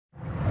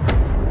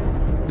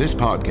This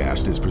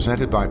podcast is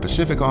presented by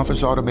Pacific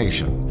Office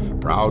Automation,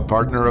 proud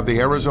partner of the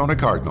Arizona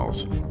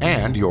Cardinals,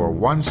 and your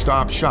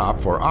one-stop shop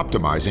for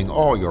optimizing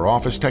all your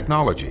office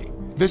technology.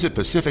 Visit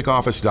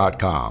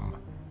pacificoffice.com.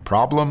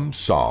 Problem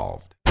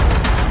solved.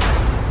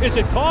 Is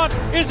it caught?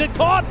 Is it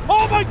caught?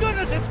 Oh my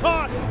goodness, it's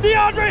caught!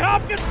 DeAndre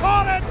Hopkins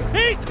caught it!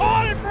 He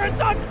caught it for a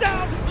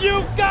touchdown!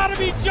 You've got to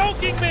be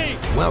joking me!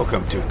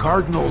 Welcome to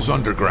Cardinals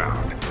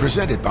Underground,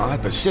 presented by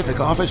Pacific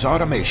Office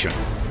Automation.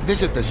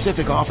 Visit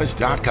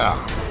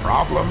pacificoffice.com.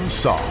 Problem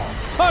solved.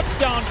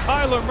 Touchdown,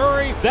 Kyler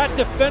Murray. That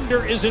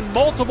defender is in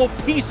multiple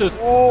pieces.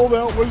 Oh,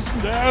 that was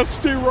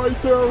nasty right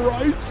there,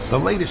 right? The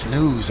latest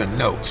news and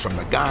notes from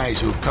the guys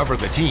who cover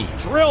the team.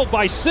 Drilled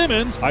by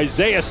Simmons.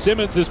 Isaiah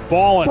Simmons is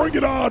balling. Bring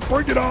it on,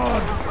 bring it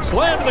on.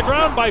 Slammed to the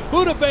ground by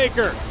Budda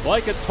Baker.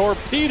 Like a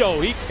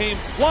torpedo, he came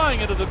flying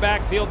into the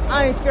backfield.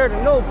 I ain't scared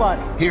of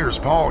nobody. Here's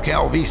Paul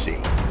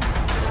Calvisi.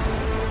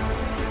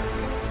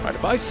 All right,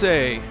 if I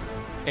say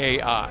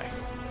AI,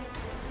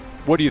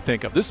 what do you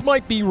think of? This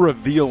might be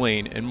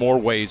revealing in more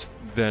ways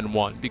than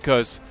one,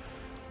 because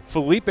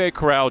Felipe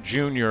Corral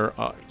Jr.,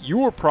 you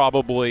were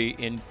probably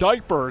in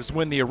diapers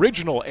when the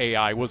original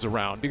AI was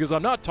around, because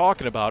I'm not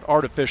talking about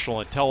artificial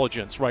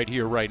intelligence right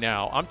here, right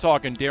now. I'm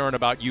talking, Darren,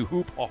 about you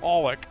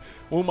hoopaholic.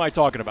 Who am I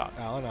talking about?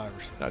 Allen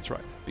Iverson. That's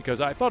right,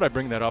 because I thought I'd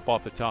bring that up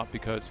off the top,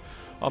 because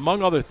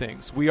among other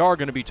things, we are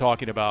going to be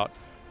talking about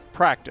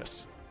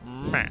practice.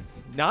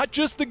 Not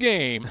just the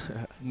game,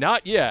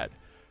 not yet.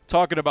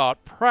 Talking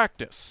about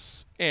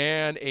practice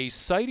and a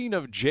sighting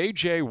of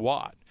J.J.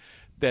 Watt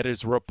that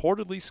is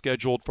reportedly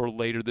scheduled for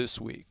later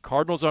this week.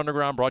 Cardinals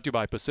Underground brought to you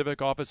by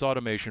Pacific Office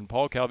Automation,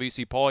 Paul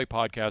Calvisi, Paulie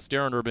Podcast,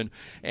 Darren Urban,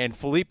 and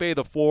Felipe.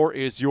 The floor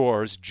is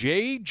yours.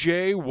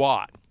 J.J.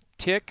 Watt,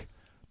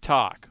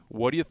 tick-tock.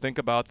 What do you think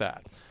about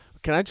that?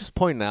 Can I just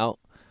point out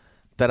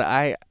that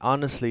I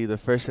honestly, the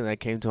first thing that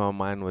came to my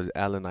mind was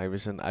Allen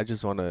Iverson. I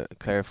just want to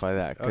clarify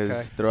that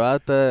because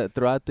throughout the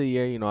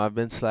year, you know, I've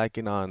been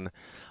slacking on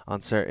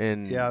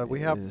certain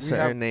we have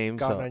names.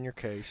 Gotten on your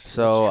case.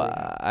 So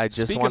I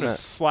just Speaking of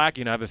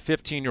slacking, I have a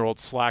 15-year-old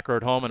slacker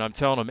at home, and I'm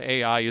telling him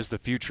AI is the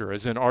future,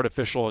 as in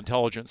artificial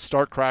intelligence.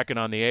 Start cracking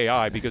on the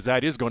AI because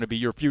that is going to be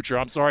your future.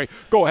 I'm sorry.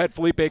 Go ahead,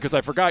 Felipe, because I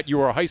forgot you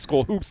were a high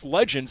school hoops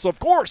legend, so of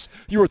course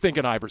you were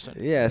thinking Iverson.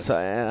 Yeah, so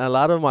a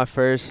lot of my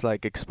first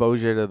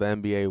exposure to the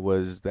NBA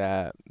was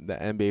the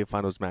NBA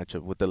Finals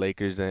matchup with the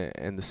Lakers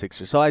and the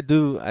Sixers. So I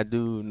do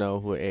know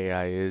who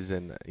AI is,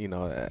 and you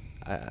know,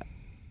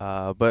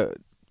 but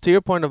to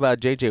your point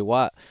about J.J.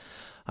 Watt,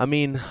 I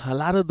mean, a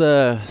lot of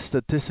the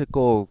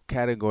statistical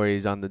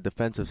categories on the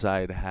defensive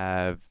side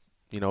have,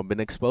 you know, been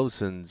exposed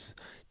since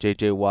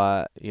J.J.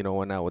 Watt, you know,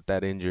 went out with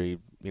that injury.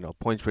 You know,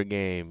 points per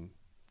game,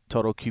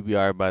 total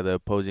QBR by the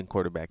opposing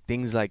quarterback,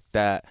 things like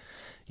that.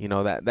 You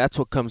know, that's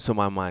what comes to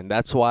my mind.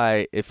 That's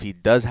why if he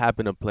does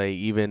happen to play,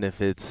 even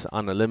if it's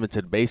on a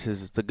limited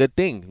basis, it's a good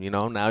thing. You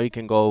know, now you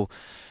can go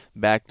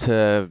back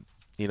to,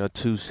 you know,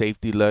 2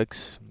 safety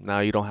looks. Now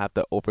you don't have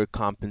to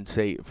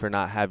overcompensate for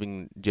not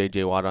having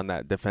J.J. Watt on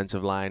that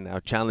defensive line. Now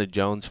Chandler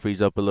Jones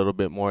frees up a little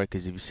bit more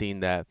because you've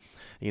seen that,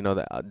 you know,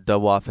 the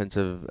double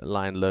offensive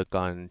line look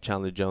on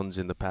Chandler Jones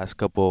in the past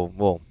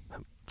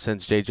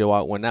since J.J.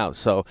 Watt went out.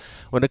 So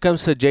when it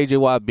comes to J.J.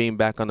 Watt being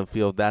back on the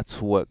field, that's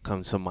what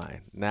comes to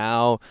mind.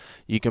 Now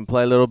you can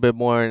play a little bit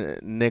more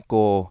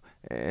nickel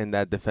in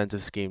that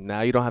defensive scheme.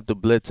 Now you don't have to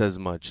blitz as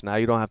much. Now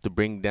you don't have to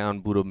bring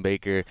down Budda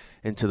Baker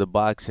into the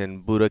box,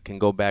 and Budda can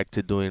go back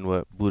to doing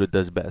what Budda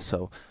does best.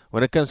 So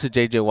when it comes to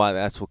J.J. Watt,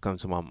 that's what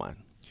comes to my mind.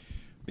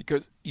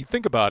 Because you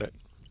think about it,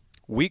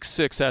 Week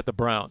 6 at the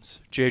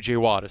Browns, J.J.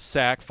 Watt, a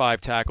sack,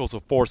 5 tackles, a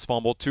forced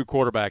fumble, 2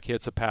 quarterback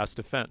hits, a pass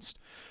defense.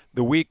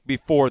 The week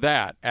before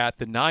that at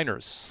the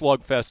Niners,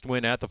 slugfest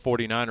win at the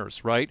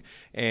 49ers, right?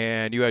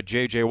 And you had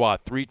J.J.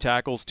 Watt, 3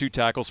 tackles, 2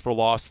 tackles for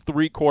loss,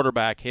 3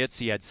 quarterback hits.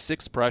 He had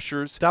 6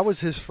 pressures. That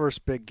was his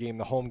first big game,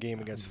 the home game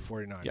against the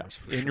 49ers.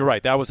 Yeah, and you're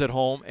right. That was at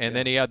home. And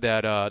then he had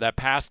that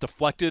pass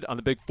deflected on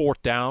the big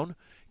 4th down.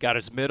 Got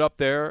his mid up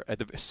there.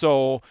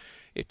 So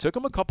it took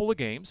him a couple of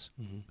games.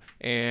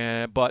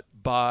 But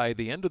by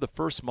the end of the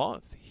first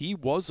month, he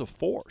was a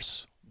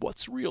force.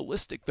 What's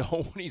realistic,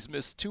 though, when he's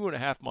missed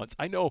 2.5 months?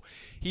 I know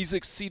he's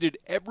exceeded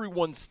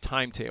everyone's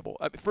timetable.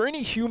 For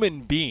any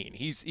human being,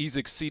 he's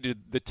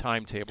exceeded the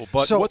timetable.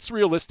 But what's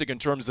realistic in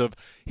terms of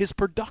his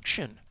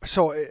production?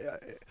 So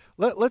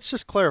let's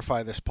just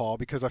clarify this, Paul,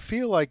 because I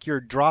feel like you're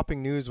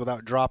dropping news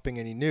without dropping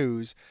any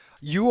news.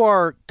 You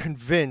are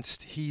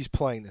convinced he's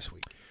playing this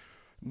week?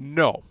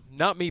 No,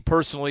 not me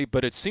personally,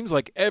 but it seems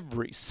like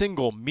every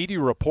single media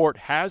report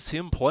has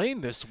him playing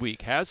this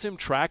week, has him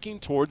tracking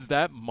towards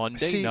that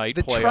Monday night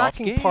playoff game. The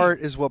tracking part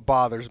is what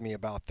bothers me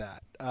about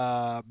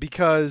that,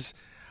 because,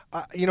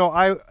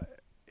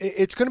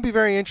 it's going to be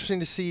very interesting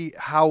to see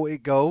how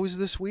it goes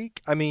this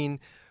week. I mean,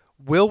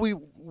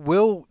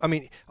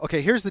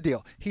 okay, here's the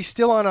deal. He's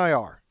still on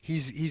IR.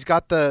 He's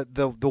got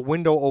the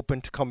window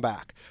open to come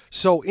back.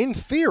 So in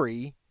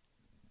theory,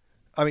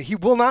 I mean, he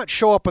will not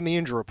show up on the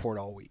injury report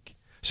all week.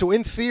 So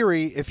in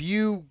theory, if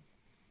you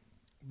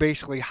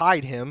basically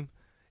hide him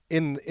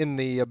in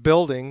the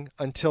building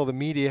until the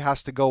media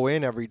has to go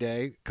in every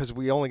day, because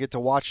we only get to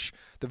watch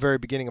the very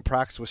beginning of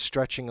practice with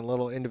stretching and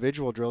little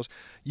individual drills.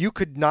 You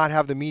could not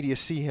have the media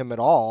see him at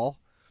all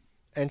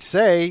and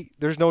say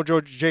there's no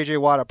J.J.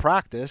 Watt at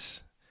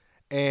practice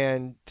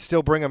and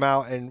still bring him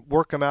out and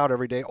work him out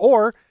every day.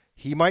 Or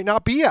he might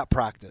not be at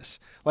practice.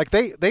 Like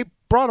they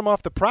brought him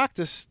off the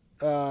practice.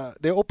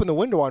 They opened the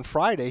window on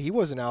Friday. He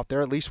wasn't out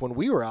there, at least when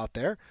we were out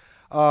there.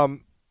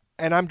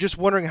 And I'm just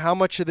wondering how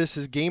much of this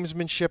is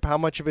gamesmanship, how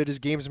much of it is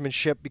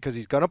gamesmanship because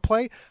he's going to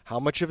play, how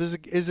much of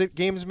it is it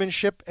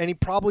gamesmanship and he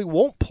probably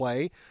won't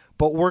play,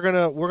 but we're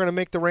gonna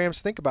make the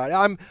Rams think about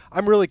it.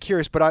 I'm really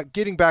curious, but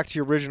getting back to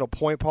your original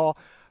point, Paul,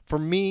 for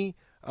me,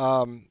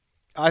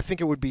 I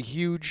think it would be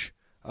huge,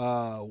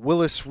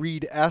 Willis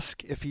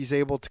Reed-esque if he's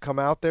able to come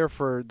out there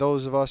for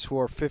those of us who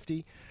are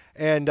 50,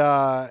 and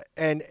at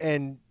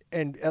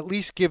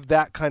least give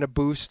that kind of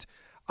boost.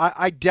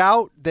 I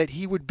doubt that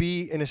he would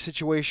be in a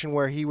situation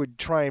where he would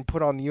try and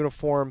put on the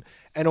uniform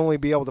and only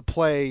be able to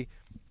play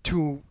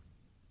two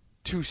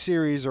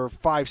series or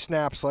 5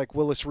 snaps like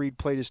Willis Reed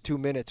played his 2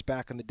 minutes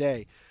back in the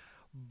day.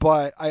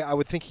 But I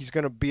would think he's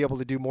going to be able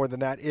to do more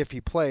than that if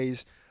he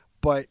plays.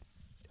 But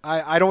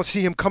I don't see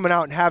him coming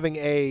out and having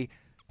a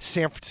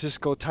San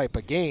Francisco type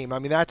of game. I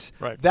mean,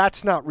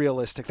 that's not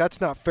realistic.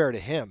 That's not fair to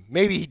him.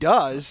 Maybe he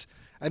does,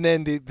 and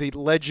then the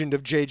legend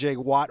of J.J.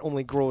 Watt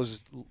only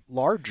grows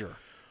larger.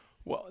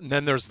 Well, and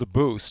then there's the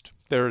boost.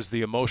 There's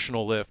the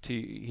emotional lift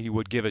he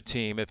would give a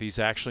team if he's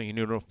actually in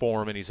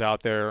uniform and he's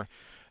out there.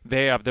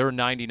 They have their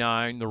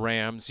 99, the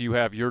Rams. You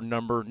have your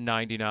number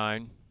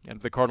 99. And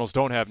if the Cardinals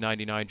don't have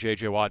 99,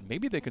 J.J. Watt,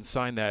 maybe they can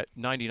sign that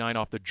 99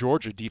 off the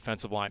Georgia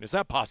defensive line. Is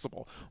that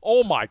possible?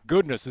 Oh, my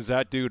goodness, is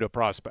that dude a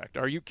prospect?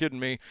 Are you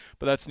kidding me?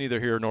 But that's neither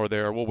here nor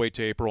there. We'll wait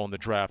to April in the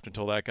draft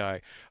until that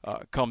guy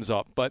comes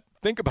up. But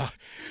think about it.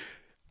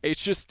 It's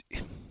just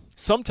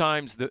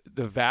sometimes the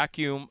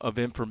vacuum of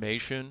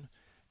information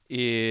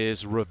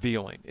is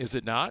revealing, is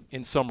it not,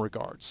 in some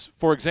regards?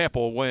 For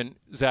example, when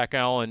Zach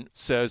Allen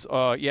says,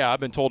 yeah, I've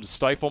been told to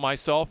stifle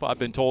myself. I've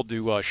been told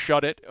to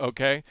shut it,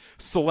 okay?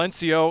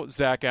 Silencio,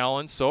 Zach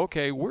Allen. So,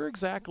 okay, where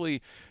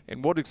exactly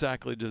and what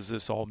exactly does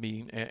this all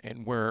mean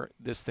and where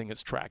this thing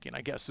is tracking,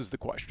 I guess, is the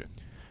question.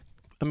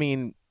 I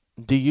mean,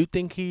 do you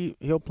think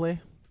he'll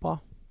play,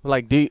 Paul?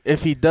 Like,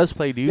 if he does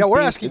play, do you? Yeah, we're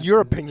think, asking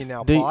your opinion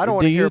now, Paul. I don't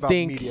want to hear about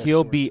media Do you think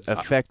he'll be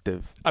sources.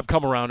 effective? I've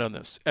come around on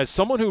this. As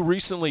someone who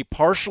recently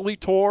partially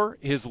tore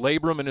his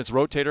labrum and his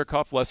rotator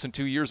cuff less than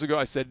 2 years ago,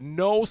 I said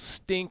no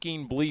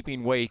stinking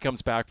bleeping way he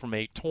comes back from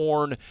a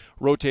torn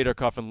rotator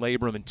cuff and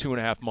labrum in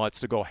 2.5 months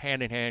to go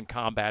hand-in-hand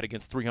combat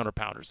against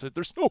 300-pounders.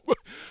 There's no way.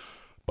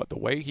 But the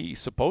way he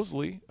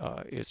supposedly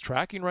is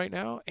tracking right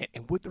now,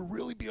 and would there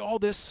really be all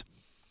this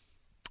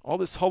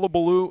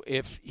hullabaloo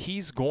if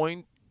he's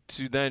going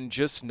to then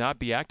just not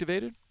be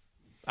activated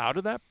out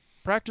of that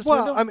practice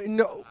window? Well, I mean,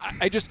 no.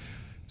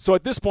 So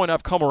at this point,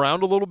 I've come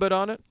around a little bit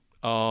on it.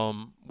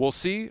 We'll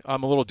see.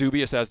 I'm a little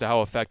dubious as to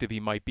how effective he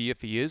might be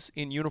if he is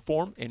in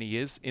uniform and he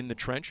is in the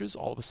trenches.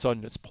 All of a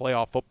sudden, it's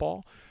playoff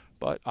football.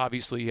 But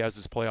obviously, he has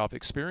his playoff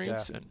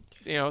experience. Yeah.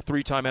 And,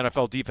 3-time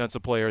NFL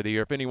Defensive Player of the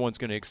Year. If anyone's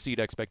going to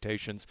exceed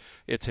expectations,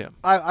 it's him.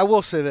 I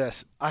will say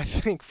this. I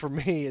think for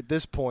me at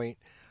this point,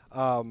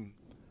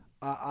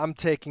 I'm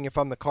taking, if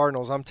I'm the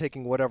Cardinals, I'm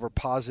taking whatever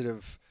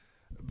positive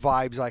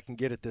vibes I can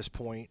get at this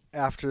point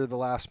after the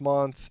last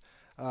month,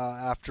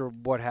 after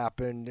what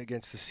happened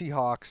against the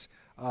Seahawks.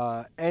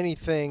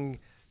 Anything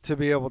to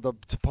be able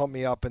to pump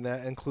me up, and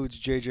that includes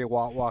J.J.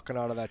 Watt walking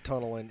out of that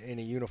tunnel in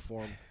a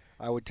uniform.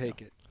 I would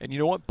take it. And you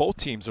know what? Both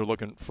teams are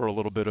looking for a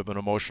little bit of an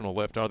emotional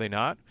lift, are they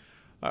not?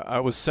 I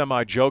was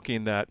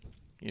semi-joking that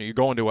you're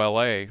going to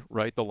L.A.,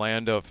 right, the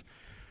land of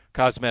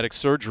cosmetic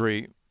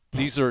surgery.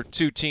 These are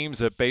two teams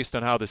that, based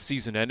on how the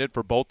season ended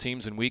for both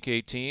teams in Week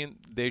 18,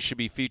 they should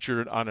be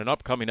featured on an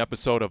upcoming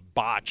episode of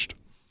Botched.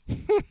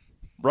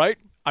 Right?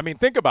 I mean,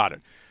 think about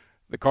it.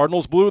 The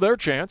Cardinals blew their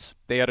chance.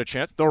 They had a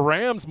chance. The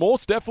Rams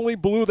most definitely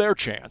blew their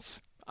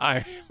chance.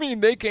 I mean,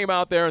 they came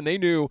out there and they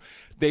knew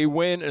they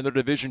win and they're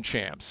division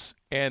champs.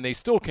 And they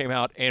still came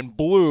out and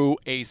blew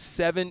a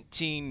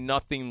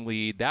 17-0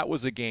 lead. That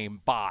was a game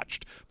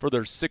botched for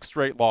their 6th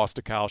straight loss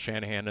to Kyle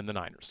Shanahan and the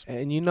Niners.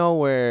 And you know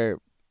where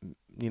 –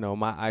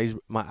 my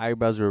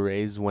eyebrows were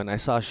raised when I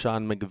saw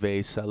Sean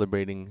McVay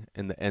celebrating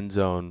in the end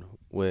zone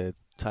with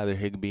Tyler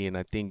Higbee and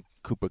I think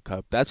Cooper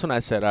Kupp. That's when I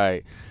said, all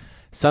right,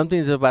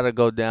 something's about to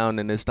go down,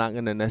 and it's not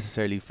going to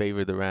necessarily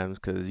favor the Rams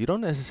because you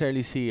don't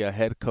necessarily see a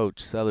head coach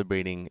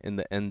celebrating in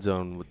the end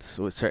zone with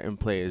certain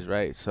players,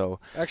 right? So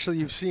actually,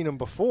 you've seen him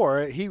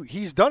before.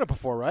 He's done it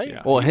before, right?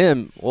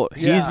 Yeah.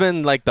 He's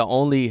been like the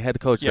only head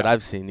coach that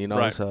I've seen,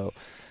 Right. So.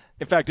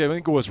 In fact, I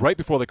think it was right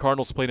before the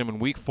Cardinals played him in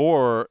Week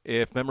 4,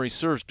 if memory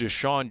serves,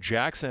 Deshaun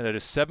Jackson had a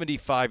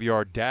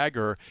 75-yard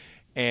dagger,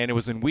 And it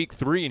was in week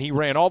 3, and he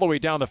ran all the way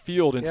down the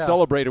field and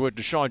celebrated with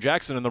Deshaun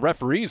Jackson, and the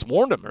referees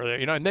warned him.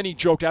 And then he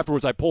joked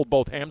afterwards, I pulled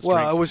both hamstrings.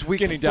 Well, it was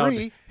week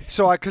 3,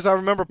 because I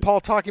remember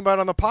Paul talking about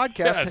it on the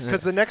podcast,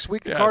 because the next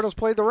week the Cardinals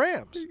played the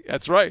Rams.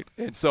 That's right.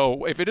 And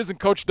so if it isn't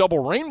Coach Double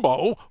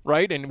Rainbow,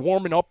 right, and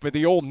warming up with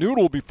the old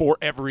noodle before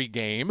every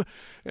game,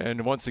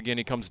 and once again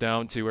he comes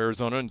down to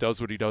Arizona and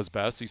does what he does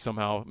best. He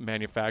somehow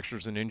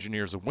manufactures and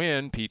engineers a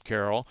win, Pete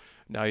Carroll.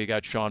 Now you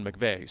got Sean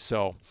McVay.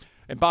 So...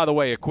 And by the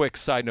way, a quick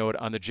side note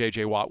on the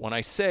J.J. Watt. When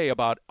I say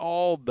about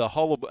all the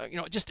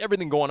hullabaloo, just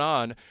everything going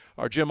on,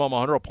 our Jim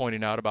Alejandro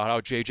pointing out about how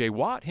J.J.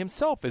 Watt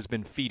himself has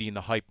been feeding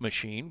the hype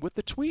machine with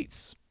the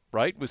tweets,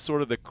 right? With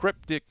sort of the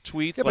cryptic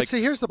tweets. Yeah, but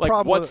see, here's the like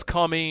problem. What's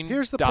coming?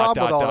 Here's the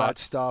problem with all that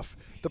stuff.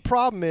 The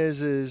problem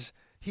is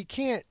he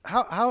can't.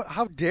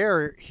 How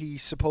dare he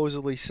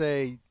supposedly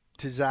say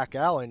to Zach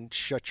Allen,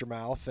 "Shut your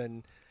mouth,"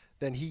 and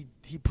then he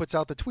puts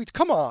out the tweets.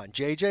 Come on,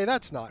 J.J.,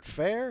 that's not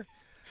fair.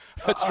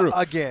 That's true.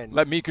 Again,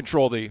 let me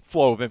control the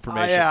flow of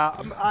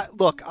information.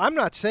 Look, I'm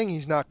not saying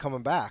he's not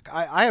coming back.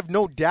 I have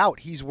no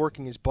doubt he's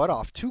working his butt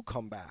off to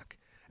come back,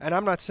 and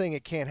I'm not saying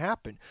it can't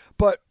happen.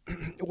 But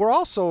we're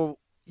also,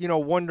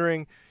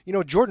 wondering.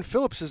 Jordan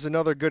Phillips is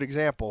another good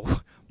example.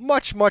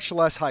 much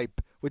less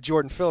hype with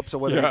Jordan Phillips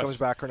of whether he comes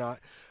back or not.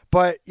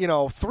 But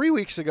 3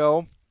 weeks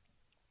ago,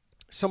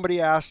 somebody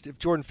asked if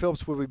Jordan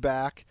Phillips would be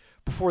back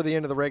before the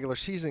end of the regular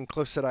season.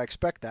 Cliff said, "I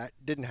expect that."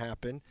 Didn't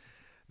happen.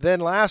 Then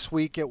last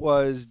week it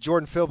was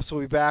Jordan Phillips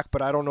will be back,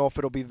 but I don't know if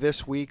it'll be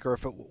this week or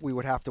if we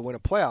would have to win a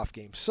playoff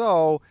game.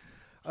 So,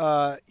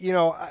 I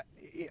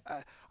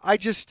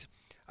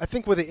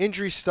think with the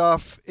injury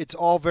stuff, it's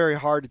all very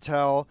hard to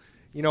tell.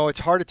 It's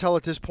hard to tell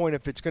at this point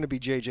if it's going to be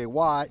J.J.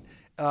 Watt.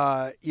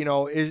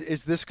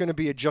 Is this going to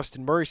be a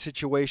Justin Murray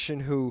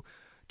situation who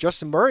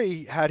Justin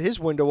Murray had his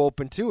window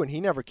open too, and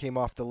he never came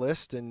off the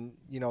list, and,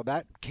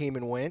 that came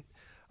and went.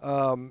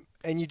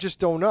 And you just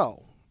don't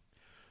know.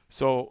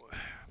 So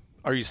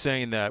are you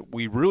saying that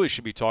we really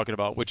should be talking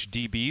about which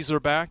DBs are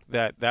back?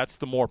 That's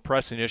the more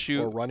pressing issue?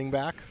 Or running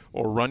back?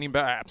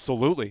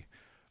 Absolutely.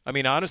 I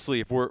mean, honestly,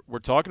 if we're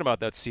talking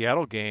about that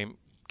Seattle game,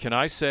 can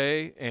I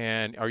say,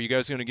 and are you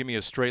guys going to give me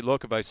a straight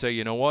look if I say,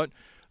 you know what?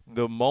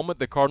 The moment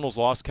the Cardinals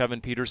lost Kevin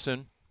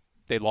Peterson,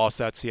 they lost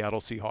that Seattle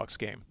Seahawks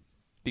game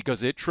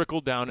because it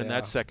trickled down in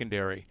that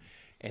secondary.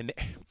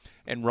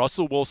 And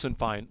Russell Wilson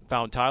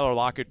found Tyler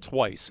Lockett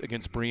twice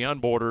against Breon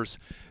Borders,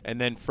 and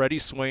then Freddie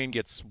Swain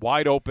gets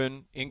wide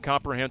open,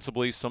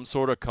 incomprehensibly, some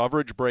sort of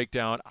coverage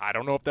breakdown. I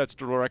don't know if that's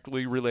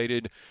directly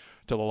related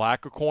to the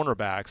lack of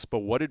cornerbacks, but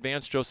what did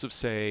Vance Joseph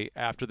say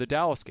after the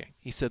Dallas game?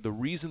 He said the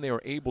reason they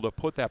were able to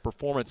put that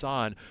performance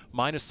on,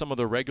 minus some of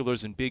the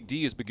regulars in Big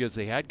D, is because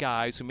they had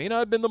guys who may not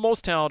have been the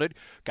most talented,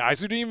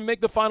 guys who didn't even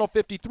make the final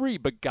 53,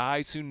 but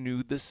guys who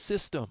knew the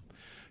system.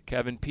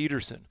 Kevin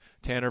Peterson,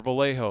 Tanner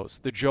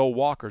Vallejos, the Joe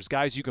Walkers,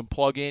 guys you can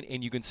plug in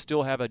and you can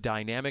still have a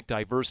dynamic,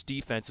 diverse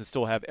defense and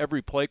still have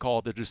every play call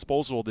at the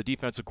disposal of the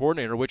defensive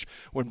coordinator, which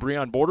when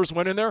Breon Borders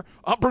went in there,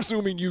 I'm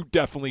presuming you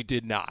definitely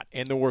did not.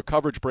 And there were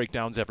coverage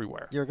breakdowns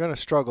everywhere. You're going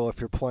to struggle if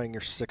you're playing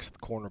your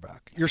sixth cornerback.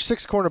 Your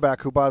sixth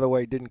cornerback, who, by the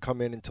way, didn't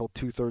come in until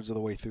 2/3 of the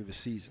way through the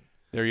season.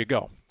 There you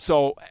go.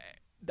 So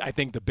I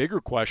think the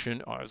bigger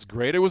question, as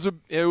great it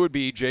would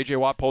be J.J.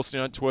 Watt posting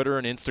on Twitter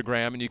and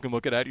Instagram, and you can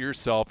look at it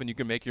yourself and you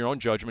can make your own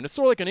judgment. It's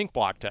sort of like an ink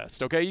block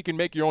test, okay? You can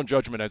make your own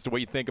judgment as to what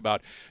you think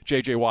about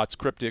J.J. Watt's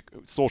cryptic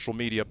social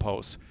media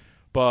posts.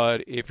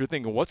 But if you're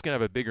thinking what's going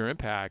to have a bigger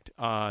impact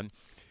on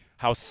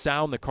how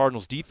sound the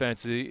Cardinals'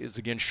 defense is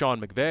against Sean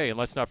McVay, and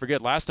let's not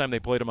forget, last time they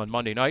played him on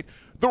Monday night,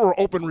 there were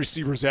open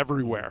receivers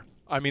everywhere.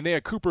 I mean, they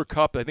had Cooper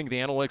Kupp. I think the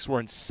analytics were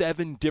in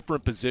 7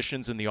 different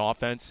positions in the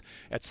offense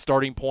at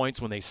starting points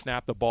when they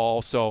snapped the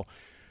ball. So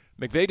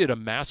McVay did a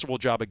masterful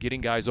job of getting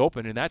guys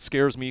open, and that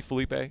scares me,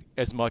 Felipe,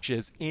 as much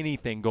as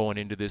anything going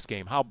into this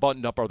game. How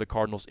buttoned up are the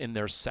Cardinals in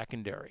their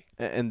secondary?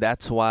 And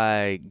that's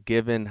why,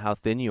 given how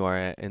thin you are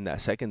in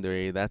that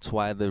secondary, that's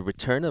why the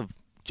return of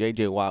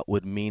J.J. Watt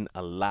would mean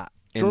a lot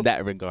in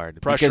that regard.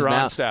 Pressure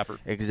on Stafford.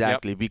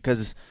 Exactly,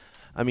 because –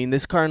 I mean,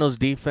 this Cardinals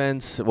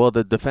defense,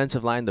 the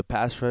defensive line, the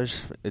pass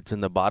rush, it's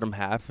in the bottom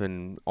half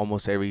in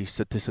almost every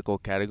statistical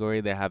category.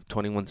 They have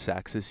 21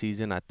 sacks this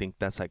season. I think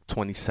that's like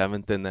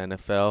 27th in the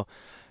NFL.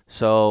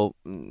 So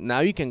now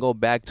you can go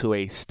back to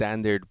a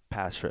standard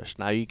pass rush.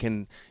 Now you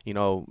can,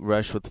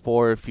 rush with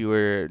 4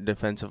 fewer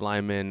defensive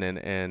linemen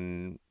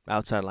and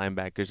outside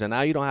linebackers. And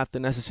now you don't have to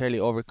necessarily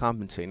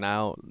overcompensate.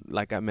 Now,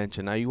 like I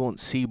mentioned, now you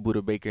won't see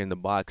Budda Baker in the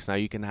box. Now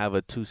you can have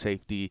a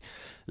 2-safety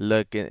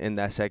look in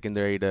that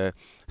secondary to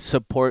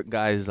support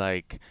guys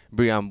like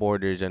Breon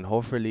Borders and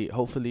hopefully,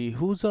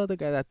 who's the other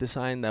guy that they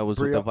signed that was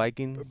with the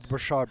Vikings?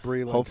 Rashad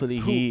Breeland.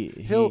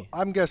 Hopefully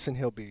I'm guessing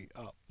he'll be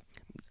up.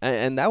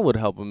 And that would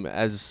help him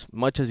as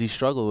much as he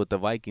struggled with the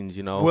Vikings,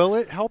 Will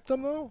it help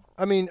them, though?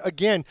 I mean,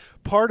 again,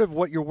 part of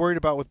what you're worried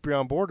about with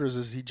Breon Borders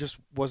is he just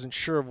wasn't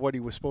sure of what he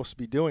was supposed to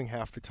be doing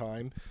half the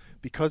time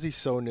because he's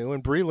so new,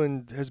 and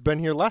Breeland has been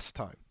here less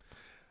time.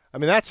 I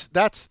mean,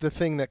 that's the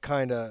thing that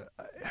kind of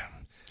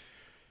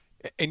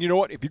And you know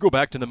what? If you go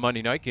back to the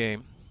Monday night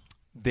game,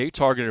 they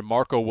targeted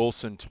Marco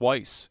Wilson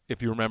twice,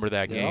 if you remember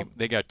that game.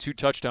 They got 2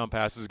 touchdown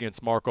passes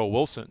against Marco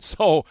Wilson.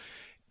 So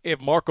if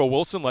Marco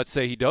Wilson, let's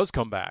say he does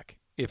come back,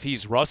 if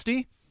he's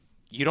rusty,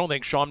 you don't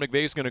think Sean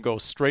McVay is going to go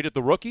straight at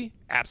the rookie?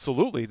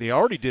 Absolutely. They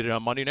already did it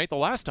on Monday night the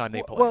last time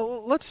they played.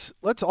 Well, let's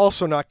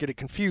also not get it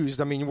confused.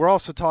 I mean, we're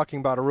also talking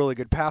about a really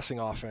good passing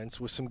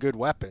offense with some good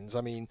weapons.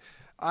 I mean,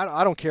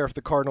 I don't care if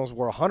the Cardinals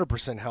were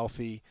 100%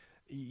 healthy.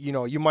 You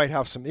know, you might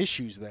have some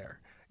issues there.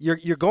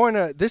 You're going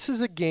to – this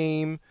is a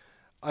game,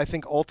 I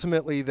think,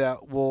 ultimately that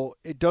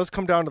it does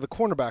come down to the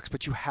cornerbacks,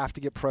 but you have to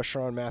get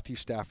pressure on Matthew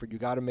Stafford. You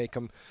got to make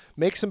him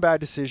make some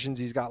bad decisions.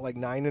 He's got like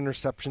 9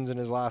 interceptions in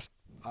his last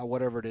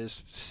whatever it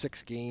is,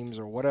 6 games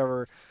or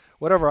whatever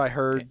I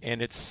heard.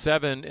 And it's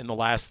 7 in the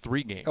last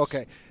 3 games.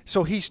 Okay,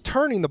 so he's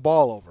turning the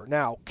ball over.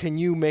 Now, can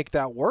you make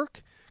that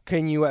work?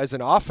 Can you, as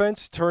an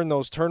offense, turn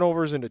those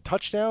turnovers into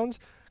touchdowns?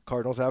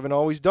 Cardinals haven't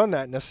always done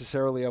that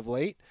necessarily of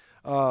late.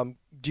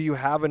 Do you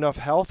have enough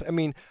health? I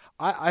mean,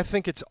 I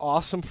think it's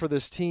awesome for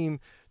this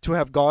team to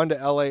have gone to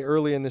L.A.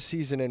 early in the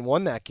season and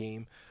won that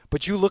game.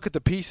 But you look at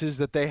the pieces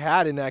that they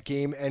had in that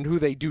game and who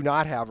they do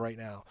not have right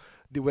now.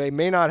 They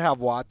may not have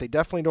Watt. They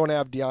definitely don't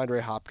have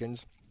DeAndre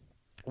Hopkins.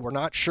 We're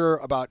not sure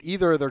about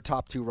either of their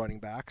top 2 running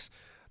backs.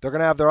 They're going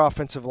to have their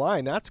offensive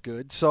line. That's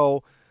good.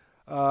 So,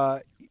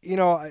 we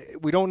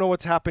don't know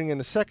what's happening in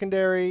the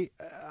secondary.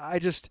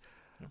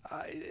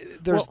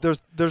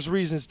 There's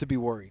reasons to be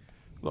worried.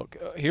 Look,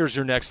 here's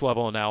your next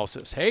level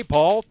analysis. Hey,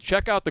 Paul,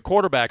 check out the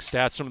quarterback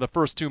stats from the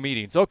first 2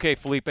 meetings. Okay,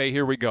 Felipe,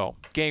 here we go.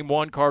 Game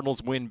 1,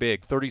 Cardinals win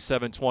big,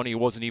 37-20. It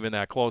wasn't even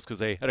that close because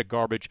they had a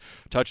garbage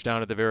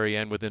touchdown at the very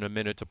end within a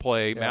minute to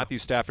play. Yeah. Matthew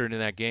Stafford in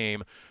that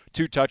game,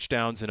 2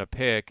 touchdowns and a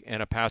pick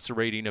and a passer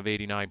rating of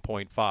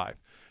 89.5.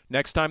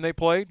 Next time they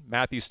played,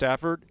 Matthew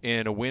Stafford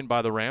in a win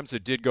by the Rams.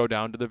 It did go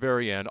down to the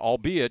very end,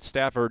 albeit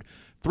Stafford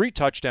 3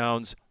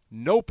 touchdowns,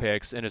 no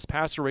picks, and his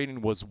passer rating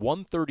was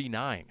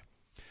 139.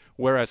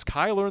 Whereas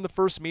Kyler in the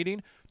first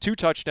meeting, 2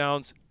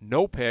 touchdowns,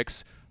 no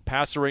picks,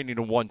 passer rating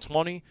of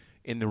 120.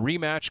 In the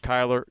rematch,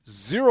 Kyler,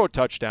 0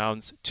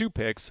 touchdowns, 2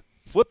 picks,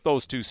 flipped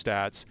those 2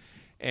 stats,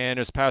 and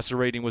his passer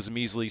rating was a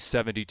measly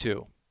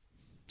 72.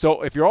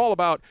 So if you're all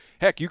about,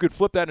 heck, you could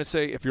flip that and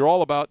say, if you're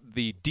all about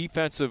the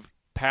defensive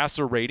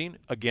passer rating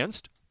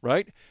against,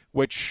 right,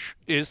 which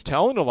is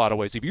telling in a lot of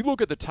ways. If you look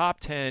at the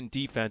top 10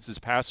 defenses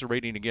passer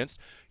rating against,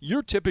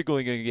 you're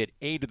typically going to get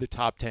 8 of the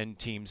top 10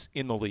 teams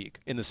in the league,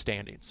 in the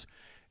standings.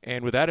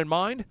 And with that in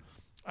mind,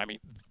 I mean,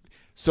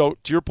 so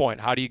to your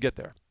point, how do you get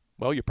there?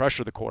 Well, you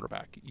pressure the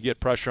quarterback. You get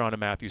pressure on a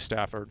Matthew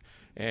Stafford,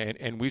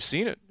 and we've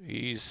seen it.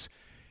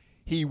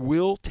 He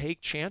will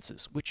take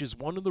chances, which is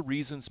one of the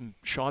reasons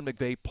Sean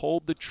McVay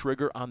pulled the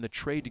trigger on the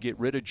trade to get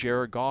rid of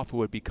Jared Goff,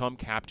 who had become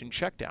captain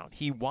checkdown.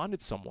 He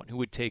wanted someone who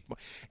would take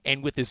 –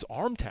 and with his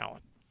arm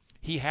talent,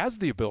 he has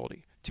the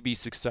ability to be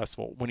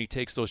successful when he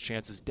takes those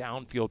chances,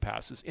 downfield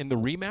passes. In the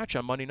rematch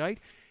on Monday night,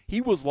 he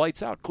was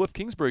lights out. Cliff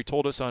Kingsbury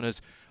told us on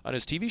his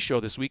TV show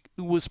this week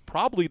it was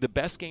probably the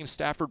best game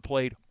Stafford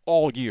played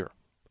all year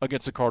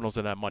against the Cardinals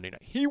in that Monday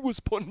night. He was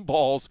putting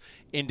balls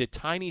into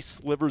tiny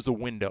slivers of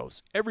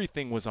windows.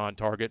 Everything was on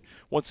target.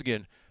 Once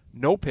again,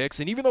 no picks.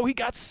 And even though he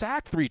got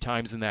sacked 3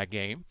 times in that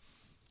game,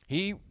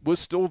 he was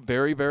still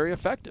very, very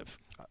effective.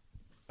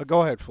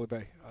 Go ahead, Felipe.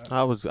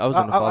 I was going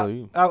to follow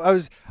you.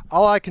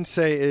 All I can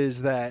say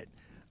is that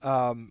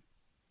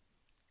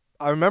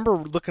I remember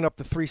looking up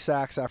the 3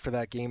 sacks after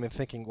that game and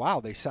thinking, wow,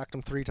 they sacked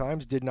him 3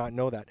 times. Did not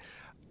know that.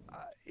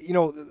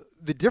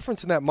 The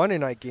difference in that Monday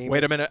night game.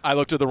 Wait a minute. I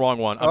looked at the wrong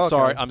one. I'm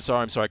sorry.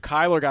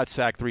 Kyler got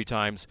sacked 3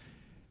 times.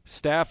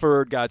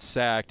 Stafford got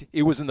sacked.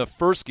 It was in the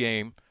first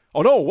game.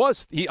 Oh, no, it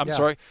was.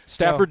 Sorry.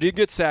 Stafford did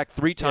get sacked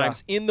 3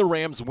 times in the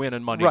Rams win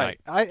on Monday night.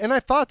 I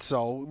thought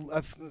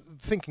so,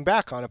 thinking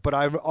back on it. But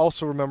I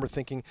also remember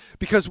thinking,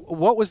 because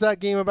what was that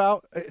game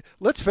about?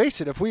 Let's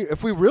face it, if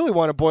we really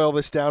want to boil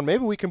this down,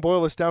 maybe we can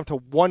boil this down to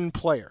 1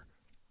 player.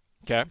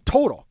 Okay.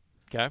 Total.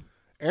 Okay.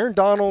 Aaron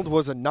Donald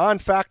was a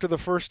non-factor the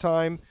first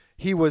time.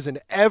 He was an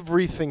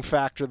everything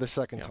factor the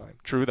second time.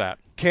 True that.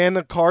 Can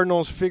the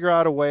Cardinals figure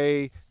out a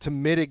way to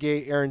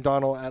mitigate Aaron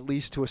Donald at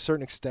least to a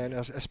certain extent,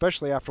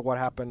 especially after what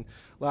happened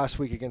last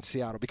week against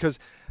Seattle? Because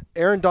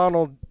Aaron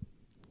Donald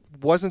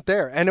wasn't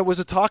there, and it was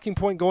a talking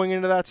point going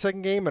into that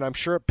second game, and I'm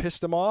sure it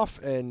pissed him off.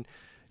 And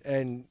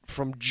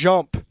from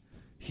jump,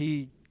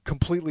 he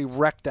completely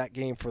wrecked that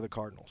game for the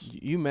Cardinals.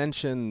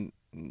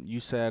 You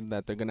said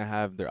that they're going to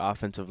have their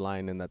offensive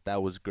line and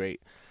that was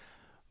great.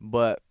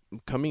 But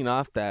coming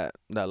off that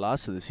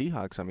loss to the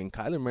Seahawks, I mean,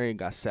 Kyler Murray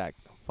got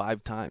sacked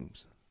 5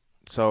 times.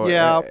 So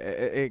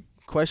it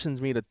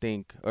questions me to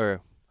think,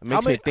 or it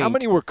makes me think. How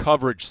many were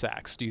coverage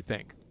sacks, do you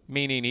think?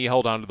 Meaning he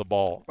held on to the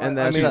ball. And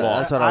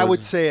I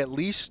would say at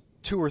least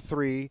 2 or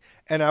 3.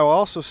 And I will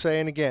also say,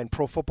 and again,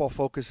 Pro Football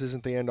Focus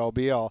isn't the end-all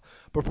be-all,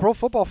 but Pro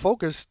Football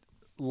Focus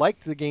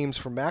liked the games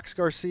from Max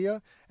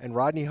Garcia and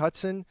Rodney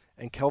Hudson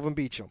and Kelvin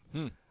Beachum.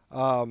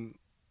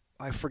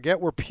 I forget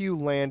where Pugh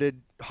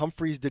landed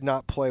Humphreys did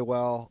not play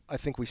well. I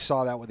think we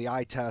saw that with the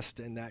eye test,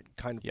 and that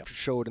kind of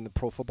showed in the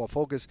Pro Football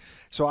Focus.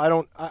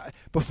 So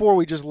before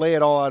we just lay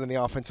it all out in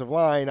the offensive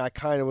line, I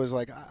kind of was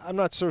like, I'm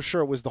not so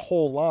sure it was the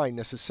whole line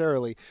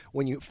necessarily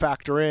when you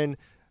factor in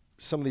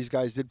some of these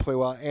guys did play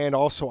well. And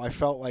also I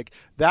felt like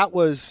that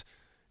was,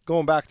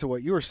 going back to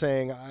what you were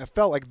saying, I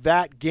felt like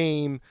that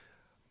game,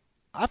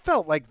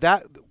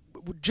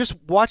 just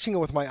watching it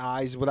with my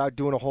eyes without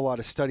doing a whole lot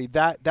of study,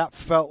 that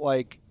felt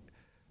like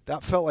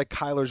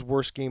Kyler's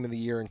worst game of the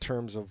year in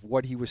terms of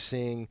what he was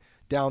seeing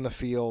down the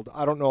field.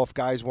 I don't know if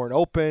guys weren't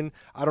open.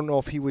 I don't know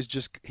if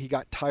he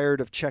got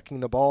tired of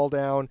checking the ball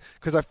down,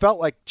 because I felt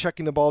like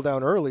checking the ball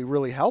down early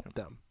really helped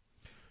them.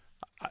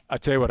 I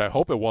tell you what, I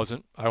hope it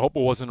wasn't. I hope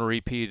it wasn't a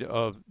repeat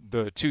of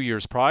the 2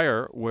 years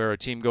prior where a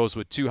team goes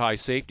with 2 high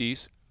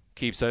safeties,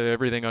 keeps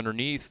everything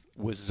underneath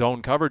with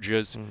zone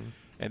coverages,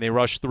 and they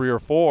rush 3 or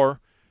 4,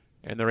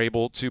 and they're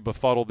able to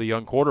befuddle the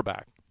young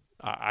quarterback.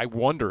 I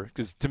wonder,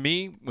 because to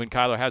me, when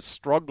Kyler has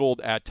struggled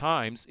at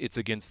times, it's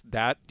against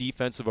that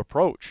defensive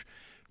approach.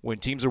 When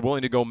teams are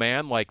willing to go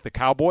man, like the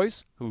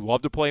Cowboys, who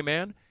love to play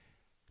man,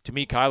 to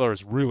me, Kyler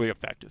is really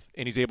effective,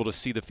 and he's able to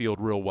see the field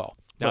real well.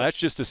 Now, that's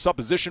just a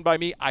supposition by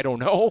me. I don't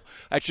know.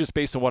 That's just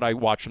based on what I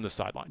watch from the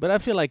sideline. But I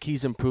feel like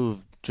he's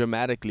improved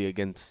dramatically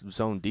against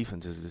zone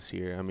defenses this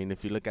year. I mean,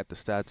 if you look at the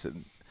stats,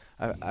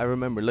 I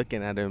remember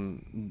looking at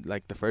him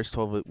like the first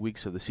 12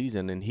 weeks of the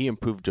season, and he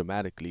improved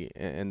dramatically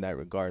in that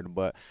regard.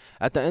 But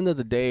at the end of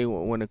the day,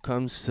 when it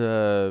comes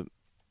to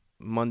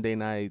Monday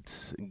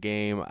night's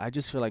game, I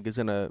just feel like it's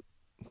going to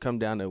come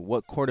down to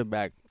what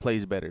quarterback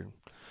plays better.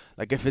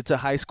 Like if it's a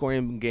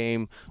high-scoring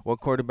game, what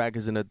quarterback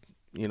is going to,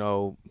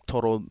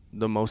 total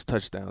the most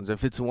touchdowns?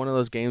 If it's one of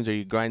those games where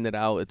you grind it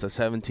out, it's a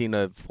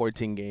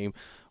 17-14 game,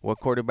 what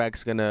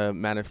quarterback's going to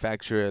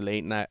manufacture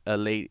a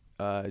late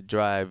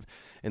drive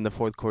in the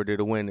fourth quarter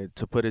to win it,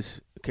 to put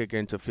his kicker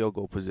into field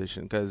goal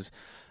position? Because,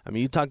 I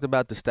mean, you talked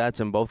about the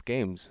stats in both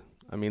games.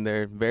 I mean,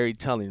 they're very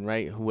telling,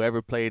 right?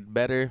 Whoever played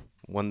better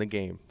won the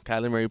game.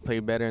 Kyler Murray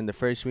played better in the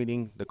first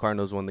meeting, the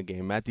Cardinals won the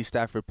game. Matthew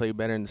Stafford played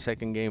better in the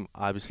second game,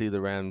 obviously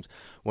the Rams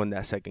won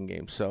that second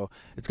game. So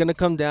it's going to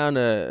come down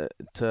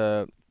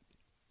to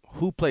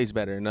who plays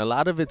better, and a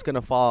lot of it's going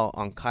to fall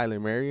on Kyler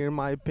Murray, in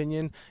my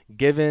opinion,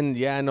 given,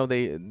 I know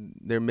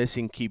they're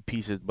missing key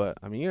pieces, but,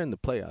 I mean, you're in the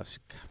playoffs.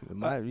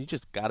 You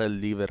just got to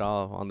leave it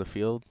all on the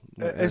field.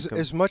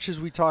 As much as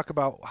we talk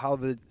about how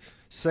the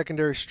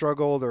secondary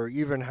struggled, or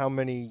even how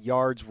many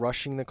yards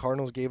rushing the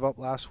Cardinals gave up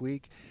last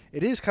week,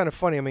 it is kind of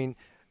funny. I mean,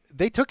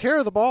 they took care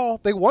of the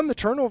ball. They won the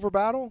turnover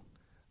battle.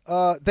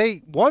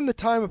 They won the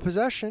time of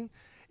possession.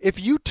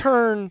 If you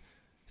turn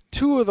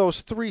 2 of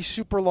those 3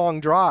 super long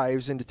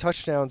drives into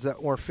touchdowns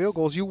that weren't field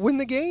goals, you win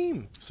the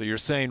game. So you're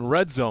saying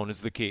red zone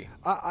is the key.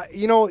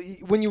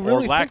 When you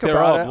really think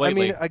about it,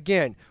 lately. I mean,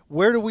 again,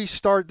 where do we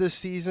start this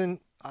season?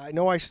 I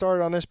know I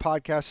started on this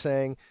podcast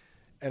saying,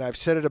 and I've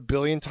said it a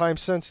billion times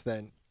since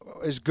then,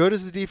 as good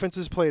as the defense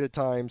has played at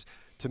times,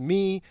 to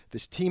me,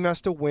 this team has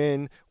to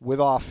win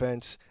with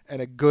offense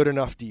and a good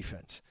enough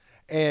defense.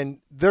 And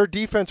their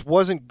defense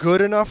wasn't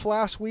good enough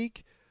last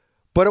week,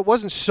 but it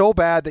wasn't so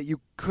bad that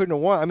you couldn't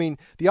have won. I mean,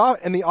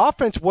 the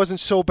offense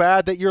wasn't so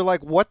bad that you're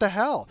like, what the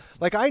hell?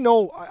 Like, I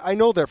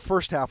know their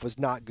first half was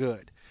not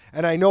good,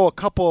 and I know a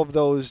couple of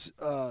those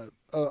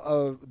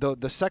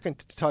the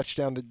second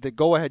touchdown, the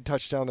go-ahead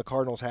touchdown the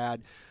Cardinals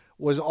had,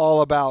 was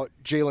all about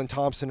Jalen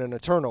Thompson and a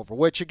turnover,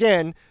 which,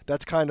 again,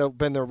 that's kind of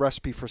been their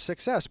recipe for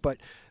success. But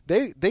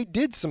they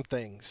did some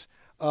things,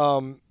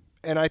 and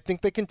I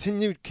think they can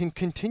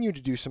continue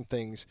to do some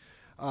things.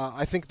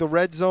 I think the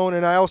red zone,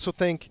 and I also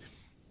think,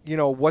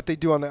 what they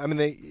do on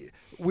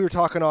we were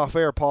talking off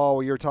air,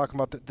 Paul, you were talking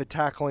about the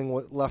tackling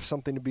left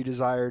something to be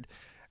desired.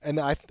 And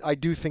I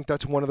do think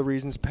that's one of the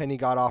reasons Penny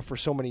got off for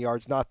so many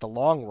yards, not the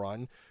long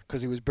run,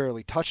 because he was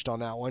barely touched on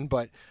that one.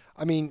 But,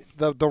 I mean,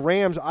 the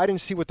Rams, I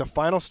didn't see what the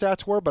final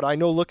stats were, but I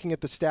know looking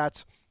at the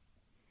stats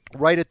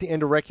right at the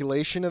end of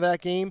regulation of that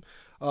game,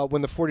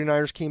 when the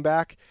 49ers came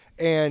back,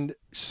 and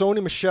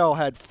Sony Michel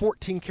had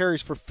 14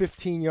 carries for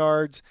 15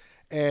 yards,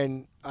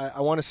 and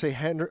I want to say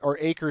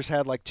Akers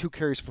had like 2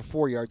 carries for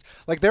 4 yards.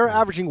 Like, they're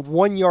averaging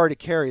 1 yard a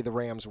carry, the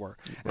Rams were.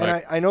 Right.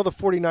 And I know the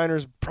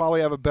 49ers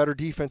probably have a better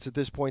defense at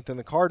this point than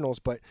the Cardinals,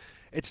 but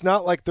it's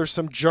not like there's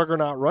some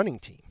juggernaut running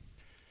team.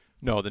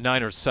 No, the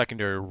Niners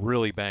secondary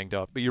really banged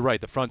up. But you're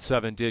right, the front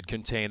 7 did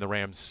contain the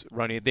Rams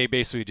running. They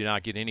basically did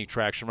not get any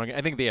traction running.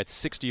 I think they had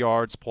 60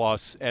 yards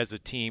plus as a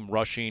team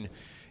rushing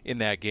in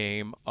that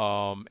game.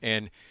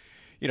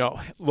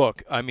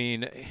 Look, I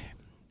mean,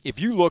 if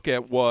you look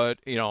at what,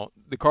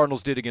 the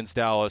Cardinals did against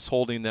Dallas,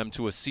 holding them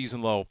to a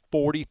season-low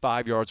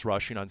 45 yards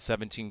rushing on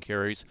 17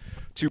 carries,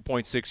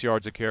 2.6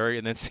 yards a carry,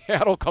 and then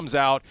Seattle comes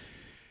out.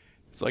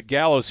 It's like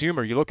gallows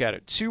humor. You look at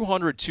it,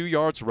 202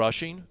 yards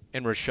rushing,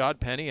 and Rashad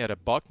Penny at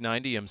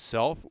 $190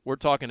 himself. We're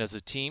talking as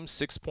a team,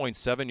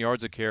 6.7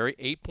 yards a carry,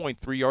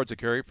 8.3 yards a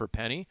carry for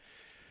Penny.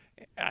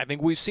 I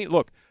think we've seen –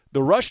 look,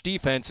 the rush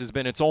defense has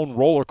been its own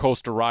roller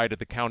coaster ride at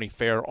the county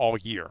fair all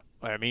year.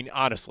 I mean,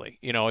 honestly,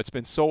 it's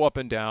been so up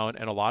and down,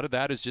 and a lot of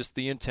that is just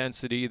the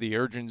intensity, the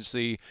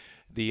urgency,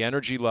 the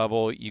energy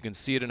level. You can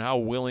see it in how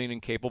willing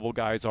and capable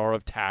guys are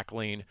of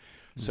tackling.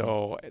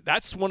 So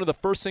that's one of the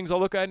first things I'll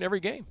look at in every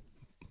game.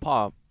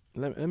 Paul,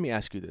 let me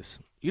ask you this.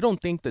 You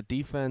don't think the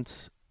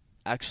defense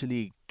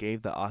actually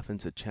gave the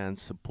offense a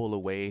chance to pull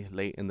away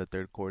late in the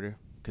third quarter?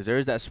 Because there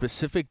is that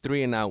specific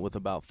 3-and-out with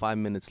about 5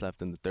 minutes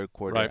left in the third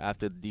quarter. Right.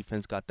 After the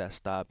defense got that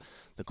stop.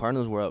 The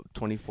Cardinals were up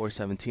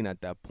 24-17 at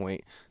that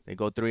point. They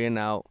go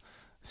 3-and-out.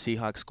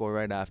 Seahawks score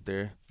right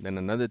after. Then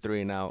another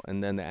 3-and-out,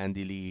 and then the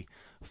Andy Lee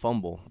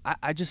fumble.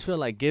 I just feel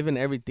like given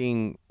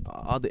everything,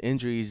 all the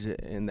injuries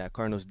in that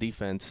Cardinals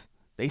defense,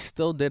 they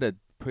still did a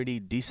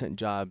pretty decent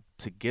job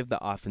to give the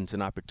offense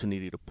an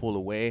opportunity to pull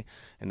away.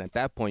 And at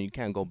that point, you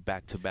can't go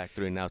back-to-back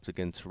 3-and-outs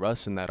against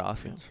Russ in that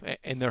offense.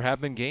 And there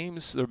have been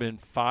games. There have been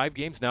 5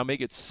 games. Now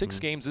make it 6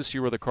 games this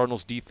year where the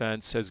Cardinals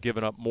defense has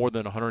given up more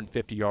than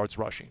 150 yards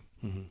rushing.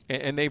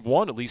 And they've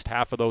won at least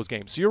half of those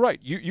games. So you're right.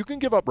 You can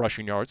give up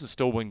rushing yards and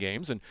still win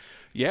games. And,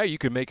 yeah, you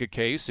could make a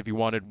case if you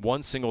wanted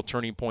one single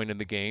turning point in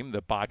the game,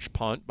 the botched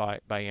punt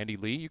by Andy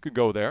Lee. You could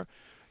go there.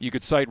 You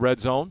could cite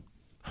red zone.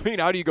 I mean,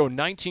 how do you go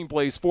 19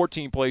 plays,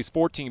 14 plays,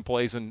 14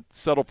 plays, and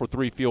settle for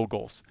 3 field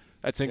goals?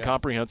 That's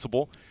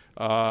incomprehensible.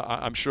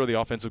 I'm sure the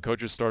offensive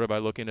coaches started by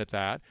looking at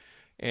that.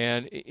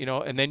 And,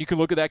 and then you can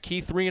look at that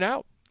key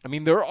 3-and-out. I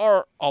mean, there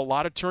are a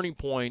lot of turning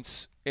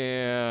points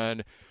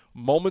and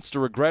moments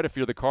to regret if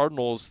you're the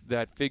Cardinals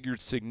that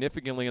figured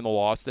significantly in the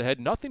loss that had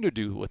nothing to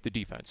do with the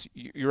defense.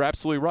 You're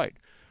absolutely right.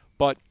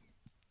 But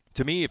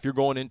to me, if you're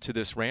going into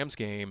this Rams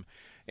game,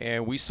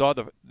 and we saw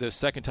the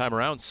second time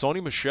around,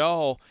 Sony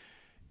Michel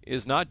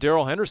is not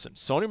Darrell Henderson.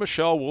 Sony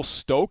Michel will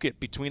stoke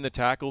it between the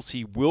tackles.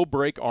 He will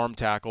break arm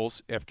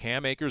tackles. If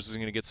Cam Akers is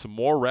going to get some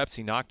more reps,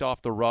 he knocked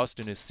off the rust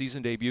in his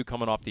season debut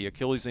coming off the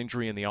Achilles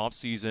injury in the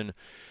offseason.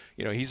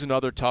 He's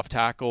another tough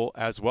tackle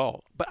as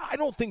well. But I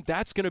don't think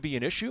that's going to be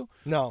an issue.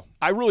 No.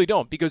 I really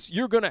don't, because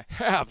you're going to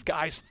have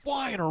guys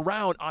flying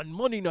around on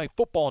Monday Night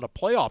Football in a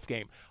playoff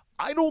game.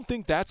 I don't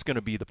think that's going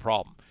to be the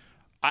problem.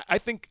 I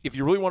think if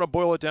you really want to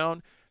boil it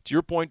down, to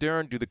your point,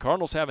 Darren, do the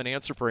Cardinals have an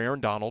answer for Aaron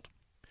Donald?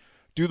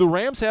 Do the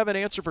Rams have an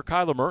answer for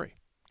Kyler Murray?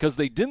 Because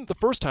they didn't the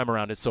first time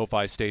around at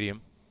SoFi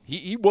Stadium.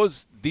 He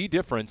was the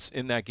difference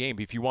in that game.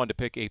 If you wanted to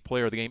pick a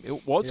player of the game,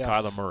 it was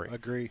Kyler Murray.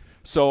 Agree.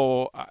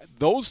 So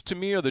those, to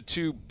me, are the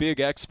 2 big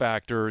X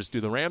factors.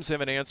 Do the Rams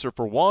have an answer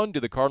for 1? Do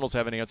the Cardinals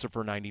have an answer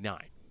for 99?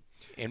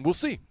 And we'll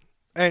see.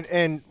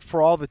 And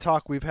for all the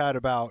talk we've had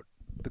about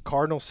the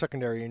Cardinals'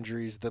 secondary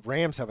injuries, the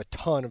Rams have a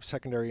ton of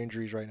secondary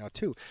injuries right now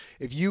too.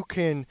 If you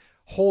can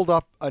hold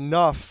up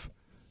enough,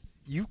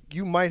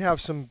 you might have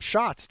some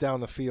shots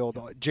down the field.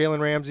 Jalen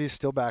Ramsey is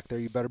still back there.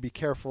 You better be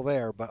careful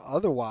there. But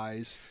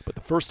otherwise. But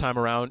the first time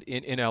around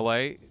in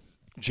L.A.,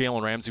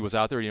 Jalen Ramsey was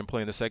out there. He didn't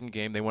play in the second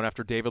game. They went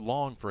after David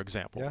Long, for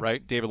example,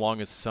 right? David Long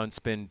has since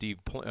been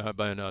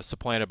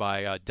supplanted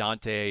by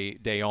Dante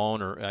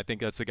Deon, or I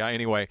think that's the guy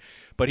anyway.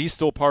 But he's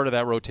still part of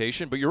that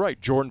rotation. But you're right.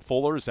 Jordan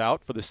Fuller is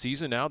out for the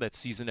season now. That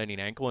season-ending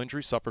ankle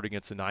injury suffered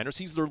against the Niners.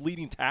 He's their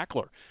leading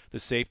tackler, the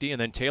safety.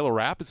 And then Taylor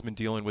Rapp has been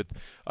dealing with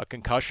a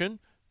concussion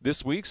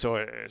this week. So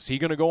is he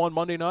going to go on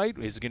Monday night?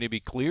 Is he going to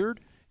be cleared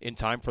in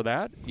time for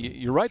that?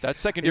 You're right. That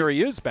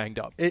secondary is banged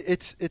up.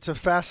 It's a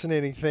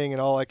fascinating thing, and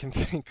all I can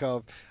think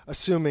of,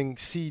 assuming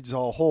seeds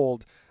all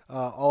hold,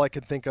 all I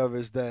can think of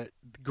is that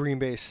Green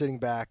Bay is sitting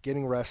back,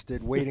 getting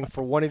rested, waiting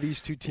for one of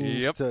these 2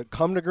 teams to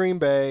come to Green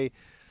Bay,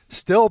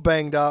 still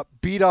banged up,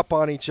 beat up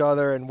on each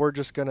other, and we're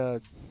just going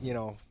to,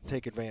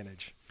 take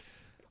advantage.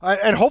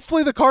 And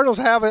hopefully the Cardinals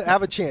have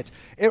a chance.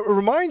 It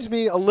reminds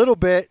me a little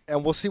bit,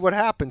 and we'll see what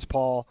happens,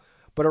 Paul,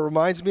 but it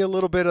reminds me a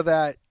little bit of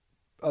that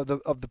of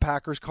the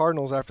Packers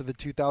Cardinals after the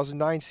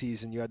 2009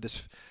 season. You had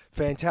this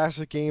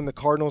fantastic game. The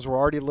Cardinals were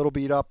already a little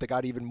beat up. They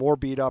got even more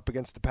beat up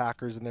against the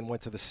Packers, and then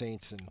went to the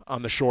Saints and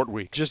on the short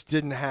week. Just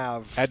didn't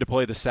have. Had to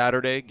play the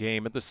Saturday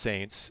game at the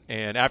Saints,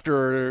 and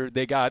after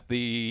they got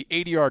the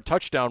 80-yard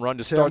touchdown run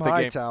to start the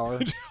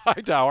game,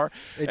 Hightower,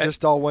 it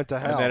just all went to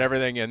hell. And then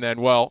everything, and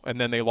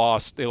then they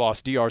lost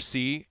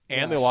DRC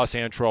and they lost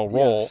Antrell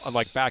Roll on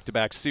like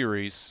back-to-back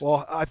series.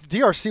 Well,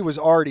 DRC was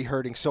already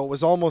hurting, so it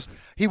was almost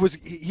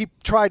he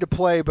tried to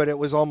play, but it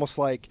was almost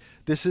like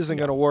this isn't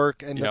going to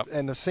work.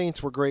 And the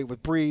Saints were great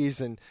with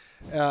Breeze, and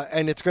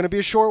it's going to be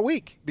a short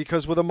week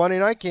because with a Monday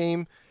night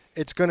game,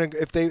 it's going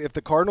to if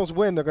the Cardinals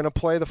win, they're going to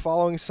play the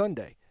following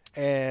Sunday.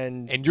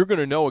 And you're going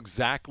to know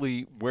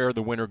exactly where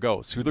the winner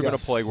goes, who they're going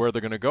to play, where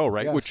they're going to go,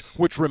 right? Yes.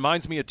 Which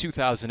reminds me of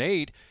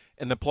 2008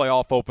 and the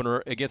playoff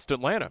opener against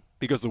Atlanta,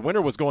 because the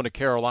winner was going to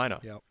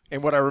Carolina. Yep.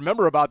 And what I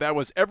remember about that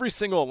was every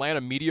single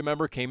Atlanta media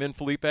member came in,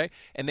 Felipe,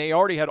 and they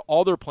already had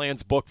all their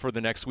plans booked for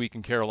the next week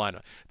in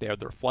Carolina. They had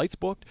their flights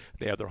booked.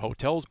 They had their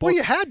hotels booked. Well,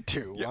 you had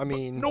to.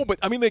 Yeah, but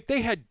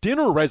they had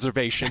dinner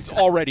reservations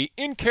already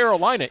in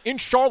Carolina, in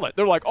Charlotte.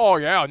 They're like, oh,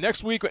 yeah,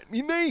 next week. I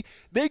mean,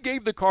 they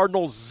gave the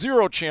Cardinals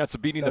zero chance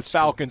of beating the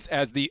Falcons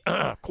as the,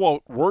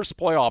 quote, worst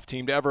playoff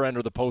team to ever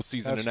enter the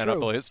postseason in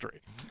NFL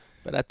history.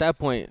 But at that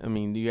point, I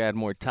mean, you had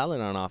more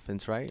talent on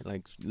offense, right?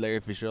 Like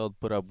Larry Fitzgerald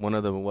put up one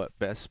of the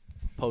best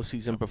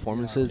postseason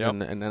performances Yep. in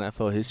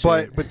NFL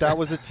history. But that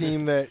was a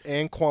team that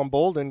Anquan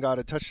Bolden got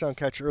a touchdown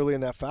catch early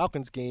in that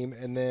Falcons game,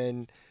 and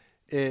then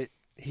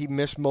he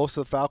missed most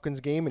of the Falcons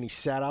game, and he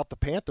sat out the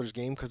Panthers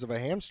game because of a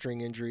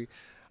hamstring injury.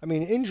 I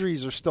mean,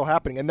 injuries are still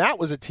happening, and that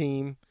was a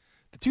team,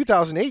 the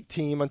 2008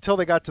 team, until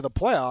they got to the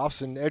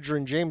playoffs and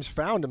Edgerrin James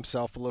found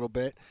himself a little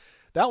bit.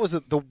 That was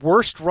the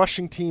worst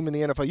rushing team in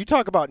the NFL. You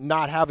talk about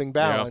not having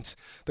balance.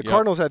 The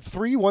Cardinals had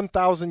 3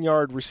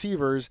 1,000-yard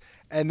receivers,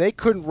 and they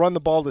couldn't run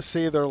the ball to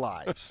save their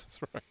lives. That's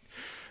right.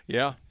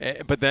 Yeah,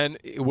 but then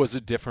it was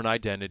a different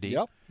identity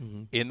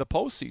in the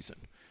postseason.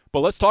 But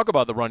let's talk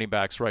about the running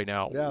backs right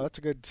now. Yeah, that's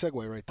a good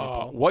segue right there,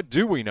 Paul. What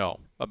do we know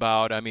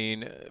about,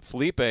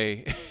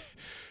 Felipe,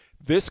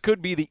 this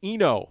could be the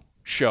Eno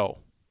show.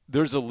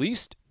 There's at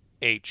least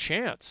a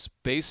chance,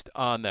 based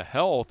on the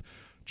health,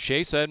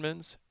 Chase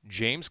Edmonds,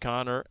 James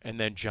Conner, and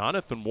then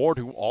Jonathan Ward,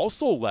 who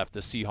also left the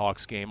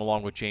Seahawks game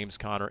along with James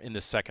Conner in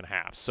the second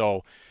half.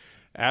 So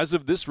as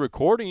of this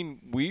recording,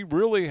 we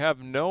really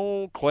have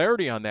no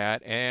clarity on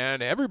that.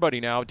 And everybody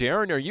now,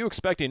 Darren, are you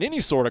expecting any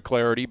sort of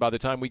clarity by the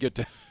time we get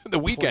to the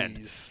weekend?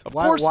 Please. Of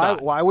course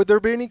not. Why would there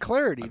be any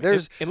clarity?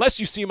 Unless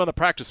you see him on the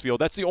practice field.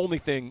 That's the only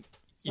thing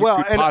you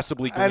could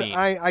possibly glean. And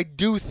I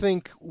do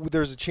think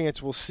there's a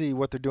chance we'll see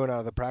what they're doing out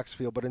of the practice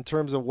field. But in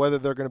terms of whether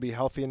they're going to be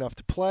healthy enough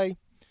to play,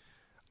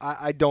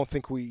 I don't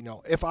think we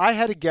know. If I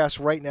had to guess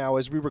right now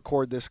as we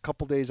record this, a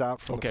couple days out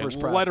from the first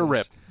practice, let her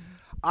rip.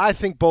 I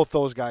think both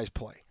those guys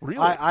play. Really?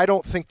 I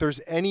don't think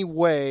there's any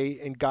way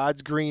in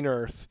God's green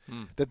earth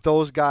that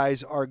those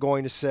guys are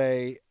going to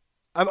say,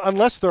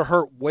 unless they're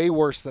hurt way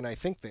worse than I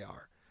think they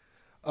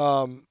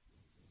are.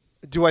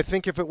 Do I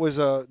think if it was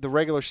the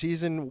regular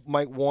season,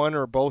 might one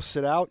or both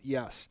sit out?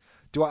 Yes.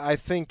 Do I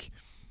think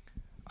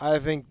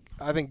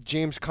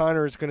James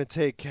Conner is going to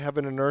take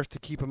heaven and earth to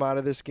keep him out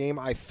of this game?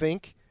 I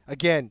think.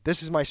 Again,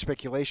 this is my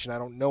speculation. I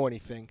don't know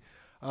anything.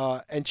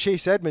 And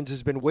Chase Edmonds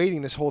has been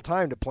waiting this whole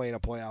time to play in a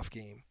playoff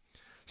game.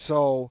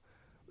 So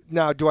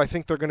now, do I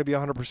think they're going to be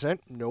 100%?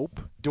 Nope.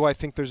 Do I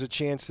think there's a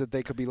chance that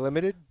they could be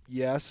limited?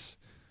 Yes.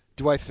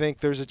 Do I think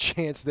there's a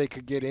chance they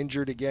could get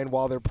injured again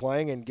while they're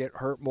playing and get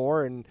hurt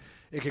more and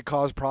it could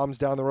cause problems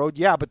down the road?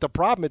 Yeah, but the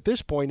problem at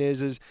this point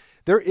is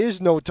there is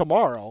no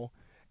tomorrow.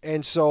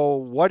 And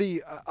so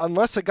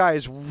unless a guy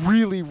is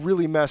really,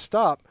 really messed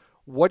up,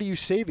 what are you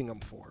saving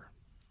him for?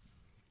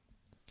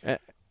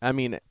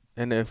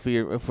 And if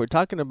we're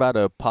talking about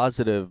a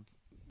positive,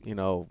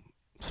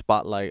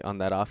 spotlight on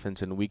that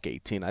offense in Week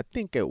 18, I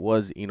think it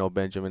was Eno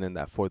Benjamin in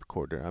that fourth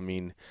quarter.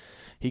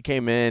 He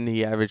came in,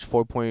 he averaged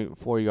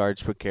 4.4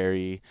 yards per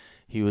carry.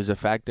 He was a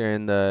factor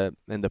in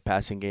the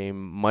passing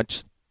game,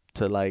 much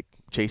to like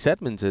Chase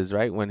Edmonds is,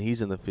 right, when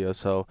he's in the field.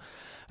 So,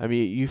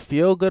 you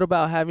feel good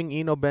about having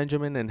Eno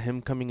Benjamin and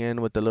him coming in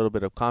with a little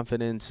bit of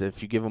confidence.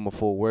 If you give him a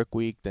full work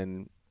week,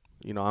 then,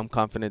 I'm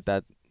confident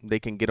that they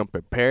can get him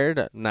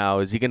prepared. Now,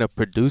 is he going to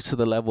produce to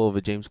the level of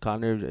a James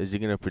Conner? Is he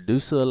going to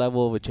produce to the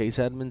level of a Chase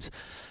Edmonds?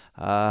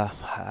 I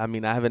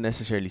haven't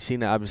necessarily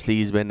seen it. Obviously,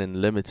 he's been in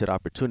limited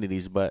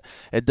opportunities, but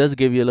it does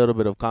give you a little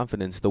bit of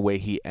confidence the way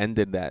he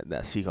ended that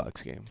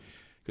Seahawks game.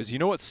 Because you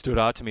know what stood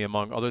out to me,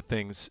 among other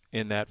things,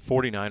 in that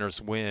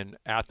 49ers win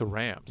at the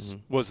Rams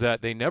was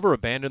that they never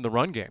abandoned the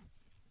run game.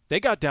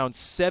 They got down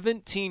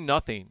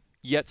 17-0,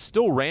 yet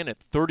still ran it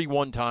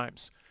 31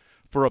 times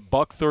for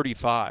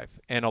 $135,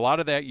 and a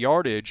lot of that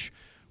yardage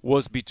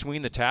was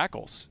between the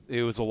tackles.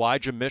 It was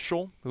Elijah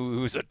Mitchell,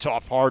 who's a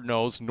tough,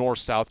 hard-nosed,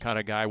 north-south kind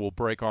of guy, will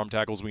break arm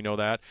tackles. We know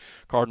that.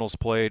 Cardinals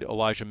played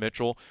Elijah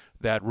Mitchell,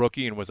 that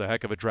rookie, and was a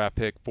heck of a draft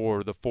pick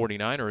for the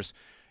 49ers.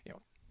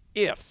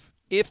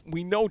 If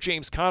we know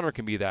James Conner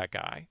can be that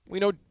guy, we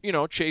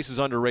know Chase is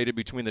underrated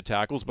between the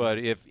tackles, but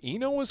if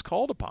Eno is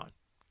called upon,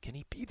 can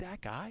he be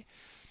that guy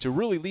to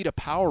really lead a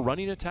power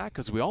running attack?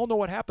 Because we all know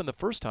what happened the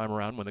first time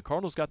around when the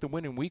Cardinals got the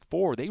win in Week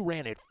 4. They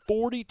ran it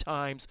 40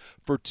 times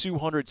for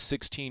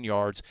 216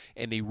 yards,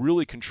 and they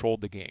really controlled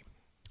the game.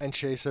 And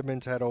Chase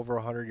Edmonds had over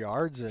 100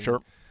 yards. And,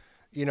 sure.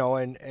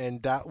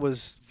 And that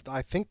was,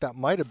 I think that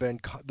might have been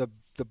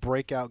the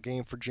breakout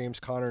game for James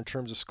Conner in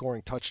terms of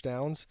scoring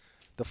touchdowns,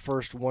 the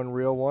first one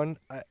real one.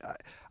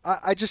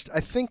 I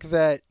think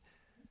that.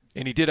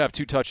 And he did have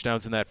 2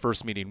 touchdowns in that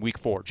first meeting, Week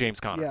 4, James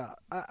Conner.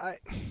 Yeah,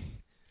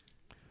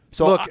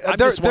 So look, I'm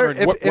just wondering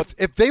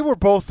if they were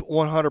both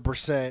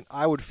 100%,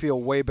 I would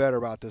feel way better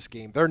about this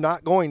game. They're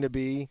not going to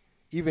be,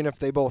 even if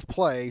they both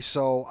play.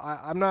 So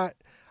I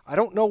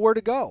don't know where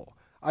to go.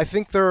 I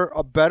think they're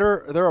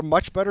a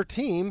much better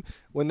team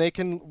when they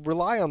can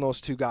rely on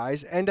those two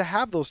guys and to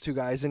have those two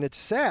guys. And it's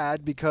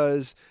sad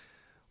because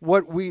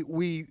what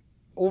we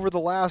over the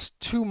last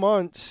 2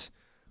 months,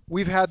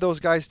 we've had those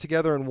guys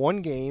together in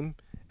one game,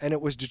 and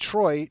it was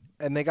Detroit,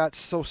 and they got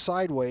so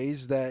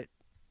sideways that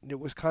it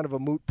was kind of a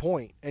moot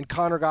point, and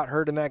Conner got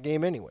hurt in that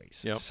game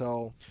anyways. Yep.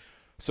 So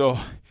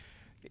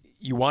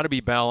you want to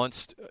be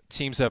balanced.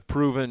 Teams have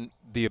proven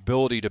the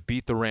ability to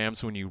beat the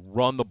Rams when you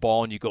run the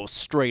ball and you go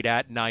straight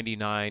at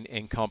 99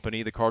 and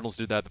company. The Cardinals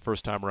did that the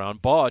first time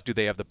around, but do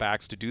they have the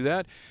backs to do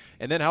that?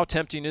 And then how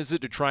tempting is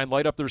it to try and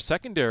light up their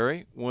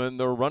secondary when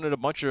they're running a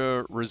bunch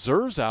of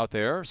reserves out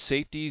there,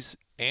 safeties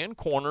and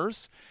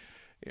corners?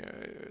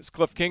 Is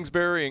Cliff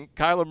Kingsbury and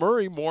Kyler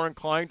Murray more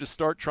inclined to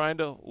start trying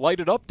to light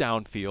it up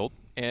downfield?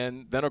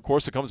 And then, of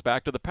course, it comes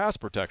back to the pass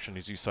protection,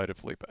 as you cited,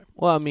 Felipe.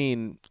 Well, I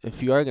mean,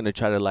 if you are going to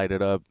try to light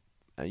it up,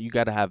 you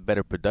got to have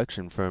better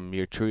production from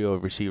your trio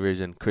of receivers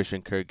and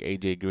Christian Kirk,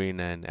 A.J. Green,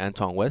 and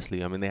Antoine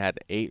Wesley. I mean, they had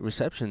 8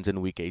 receptions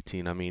in Week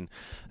 18. I mean,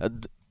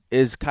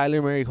 is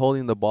Kyler Murray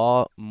holding the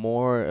ball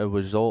more a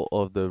result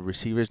of the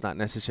receivers not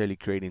necessarily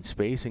creating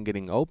space and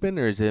getting open,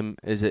 or is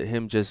it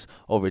him just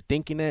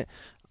overthinking it?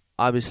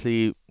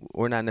 Obviously,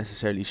 we're not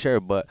necessarily sure,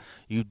 but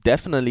you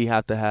definitely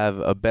have to have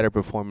a better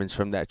performance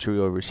from that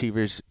trio of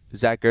receivers.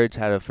 Zach Ertz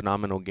had a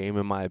phenomenal game,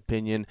 in my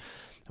opinion,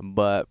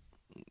 but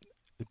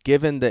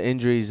given the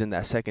injuries in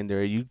that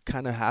secondary, you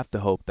kind of have to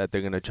hope that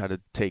they're going to try to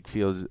take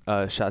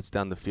shots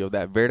down the field.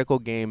 That vertical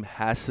game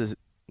has to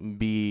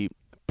be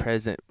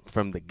present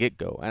from the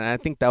get-go, and I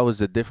think that was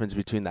the difference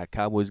between that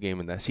Cowboys game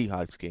and that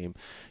Seahawks game.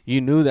 You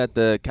knew that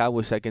the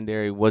Cowboys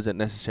secondary wasn't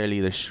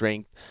necessarily the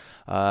strength,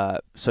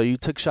 so you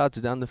took shots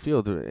down the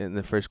field in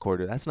the first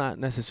quarter. That's not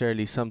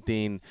necessarily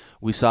something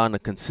we saw on a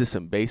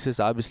consistent basis.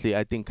 Obviously,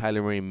 I think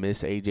Kyler Murray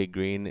missed A.J.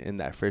 Green in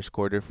that first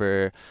quarter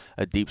for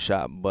a deep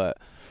shot, but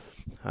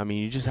I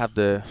mean, you just have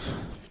to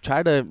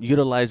try to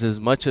utilize as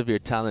much of your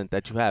talent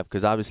that you have,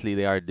 because obviously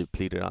they are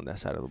depleted on that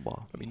side of the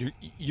ball. I mean,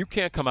 you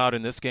can't come out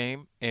in this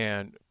game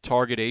and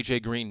target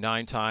A.J. Green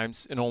 9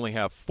 times and only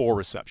have 4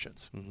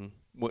 receptions. Mm-hmm.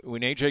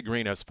 When A.J.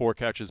 Green has 4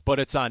 catches, but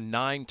it's on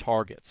 9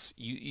 targets,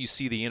 you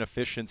see the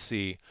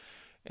inefficiency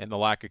and the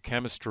lack of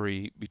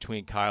chemistry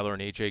between Kyler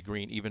and A.J.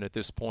 Green even at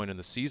this point in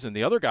the season.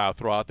 The other guy I'll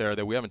throw out there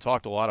that we haven't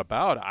talked a lot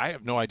about, I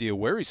have no idea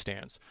where he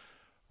stands,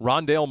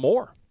 Rondale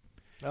Moore.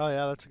 Oh,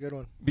 yeah, that's a good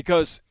one.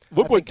 Because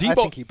I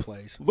think he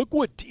plays. Look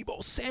what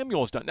Deebo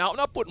Samuel's done. Now, I'm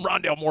not putting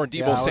Rondale Moore and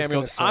Deebo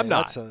Samuel's. I'm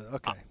not.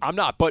 Okay. I'm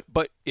not.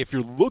 But if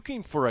you're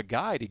looking for a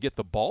guy to get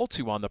the ball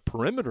to on the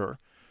perimeter,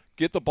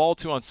 get the ball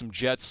to on some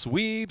jet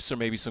sweeps or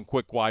maybe some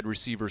quick wide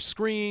receiver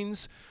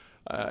screens,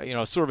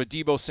 sort of a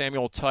Deebo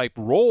Samuel type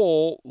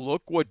role,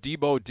 look what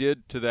Deebo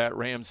did to that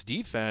Rams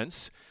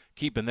defense,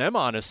 keeping them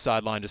honest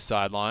sideline to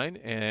sideline.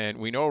 And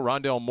we know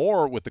Rondale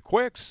Moore with the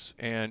quicks,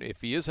 and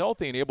if he is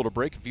healthy and able to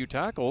break a few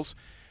tackles,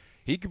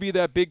 he could be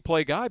that big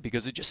play guy,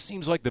 because it just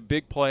seems like the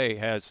big play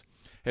has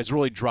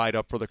really dried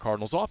up for the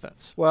Cardinals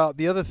offense. Well,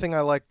 the other thing I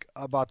like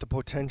about the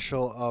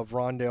potential of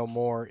Rondale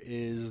Moore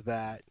is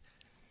that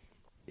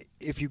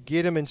if you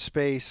get him in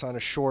space on a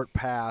short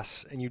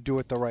pass and you do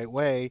it the right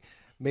way,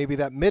 maybe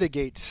that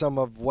mitigates some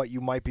of what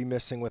you might be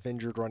missing with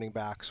injured running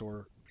backs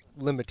or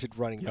limited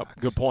running backs.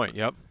 Good point.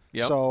 Yep.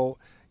 So,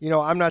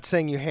 I'm not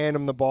saying you hand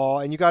him the ball,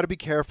 and you got to be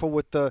careful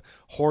with the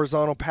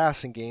horizontal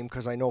passing game,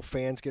 because I know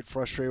fans get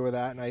frustrated with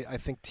that, and I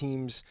think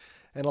teams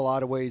in a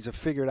lot of ways have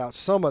figured out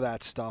some of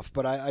that stuff.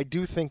 But I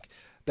do think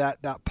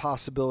that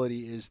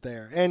possibility is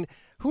there. And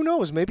who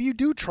knows, maybe you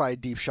do try a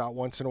deep shot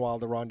once in a while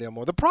to Rondale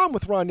Moore. The problem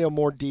with Rondale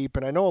Moore deep,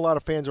 and I know a lot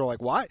of fans are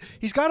like, why?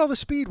 He's got all the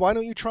speed. Why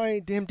don't you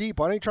try him deep?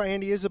 Why don't you try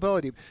Andy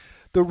Isabella deep?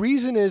 The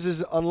reason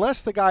is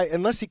unless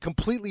he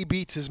completely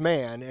beats his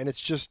man and it's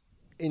just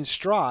in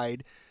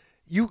stride,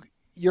 you're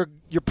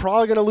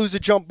probably going to lose a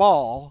jump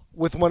ball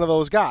with one of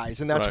those guys,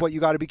 and that's what you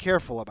got to be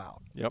careful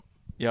about.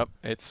 Yep.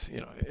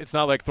 It's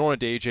not like throwing it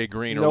to A.J.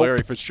 Green or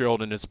Larry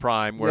Fitzgerald in his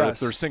prime, where if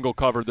they're single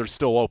covered, they're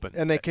still open.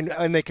 And they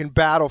can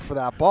battle for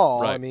that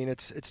ball. Right. I mean,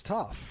 it's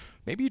tough.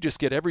 Maybe you just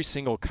get every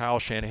single Kyle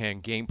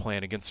Shanahan game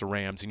plan against the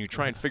Rams, and you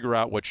try and figure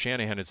out what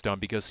Shanahan has done,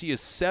 because he is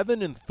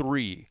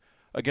 7-3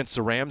 against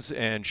the Rams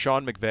and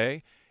Sean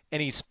McVay,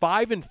 and he's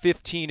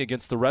 5-15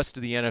 against the rest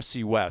of the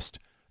NFC West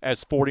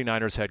as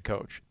 49ers head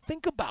coach.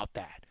 Think about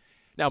that.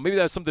 Now, maybe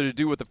that's something to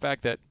do with the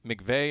fact that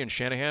McVay and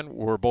Shanahan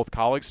were both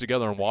colleagues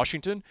together in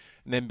Washington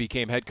and then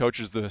became head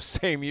coaches the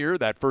same year,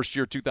 that first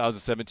year,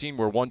 2017,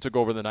 where one took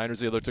over the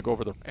Niners, the other took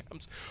over the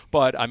Rams.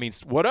 But, I mean,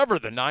 whatever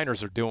the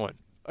Niners are doing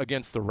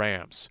against the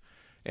Rams,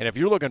 and if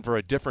you're looking for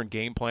a different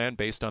game plan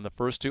based on the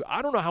first two,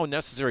 I don't know how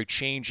necessary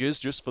change is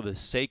just for the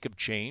sake of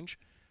change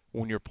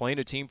when you're playing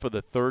a team for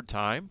the third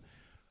time.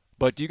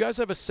 But do you guys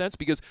have a sense?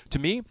 Because to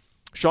me,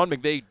 Sean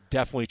McVay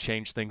definitely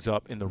changed things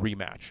up in the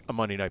rematch of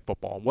Monday Night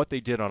Football. And what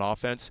they did on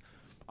offense,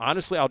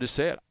 honestly, I'll just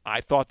say it,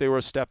 I thought they were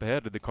a step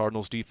ahead of the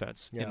Cardinals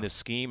defense in this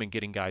scheme and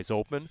getting guys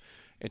open.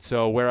 And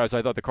so whereas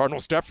I thought the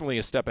Cardinals definitely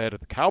a step ahead of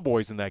the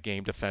Cowboys in that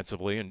game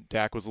defensively, and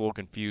Dak was a little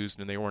confused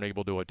and they weren't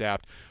able to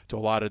adapt to a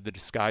lot of the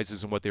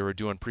disguises and what they were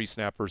doing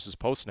pre-snap versus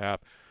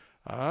post-snap,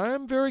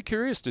 I'm very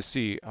curious to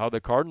see how the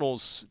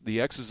Cardinals,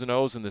 the X's and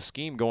O's in the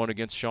scheme going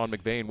against Sean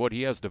McVay and what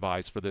he has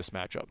devised for this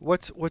matchup.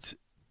 What's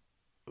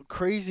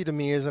crazy to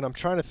me is, and I'm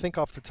trying to think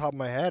off the top of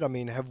my head, I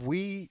mean, have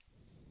we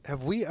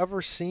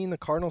ever seen the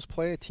Cardinals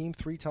play a team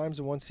 3 times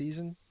in one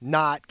season?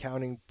 Not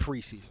counting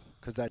preseason,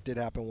 because that did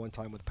happen one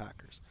time with the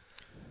Packers.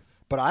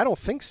 but I don't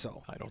think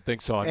so. I don't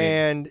think so. I mean,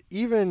 And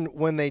even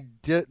when they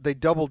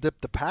double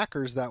dipped the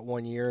Packers that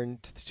one year in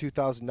the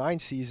 2009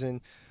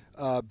 season,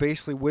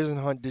 basically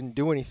Whisenhunt didn't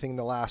do anything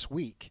the last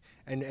week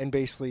and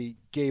basically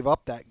gave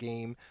up that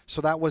game.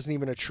 So that wasn't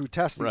even a true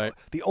test. Right.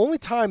 The only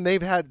time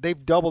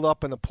they've doubled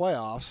up in the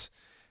playoffs,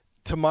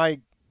 to my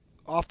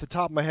off the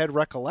top of my head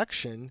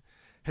recollection,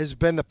 has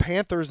been the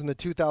Panthers in the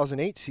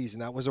 2008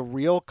 season. That was a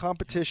real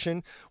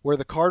competition where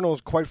the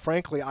Cardinals, quite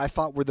frankly, I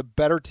thought were the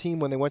better team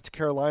when they went to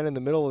Carolina in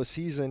the middle of the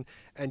season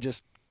and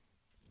just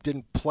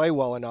didn't play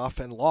well enough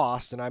and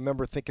lost. And I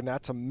remember thinking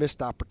that's a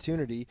missed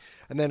opportunity.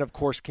 And then, of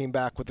course, came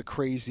back with the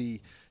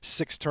crazy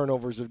 6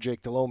 turnovers of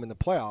Jake Delhomme in the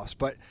playoffs.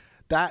 But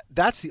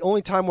that's the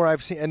only time where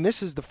I've seen, and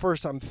this is the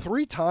first time,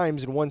 3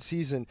 times in one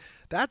season.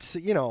 That's,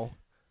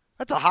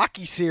 that's a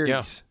hockey series.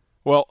 Yeah.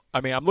 Well, I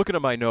mean, I'm looking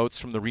at my notes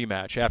from the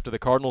rematch after the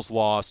Cardinals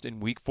lost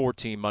in Week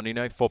 14, Monday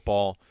Night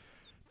Football.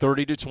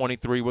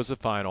 30-23 was the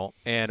final,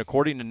 and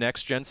according to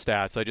Next Gen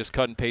Stats, I just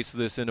cut and pasted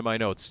this into my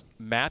notes.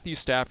 Matthew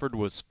Stafford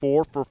was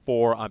 4 for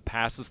 4 on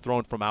passes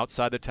thrown from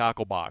outside the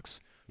tackle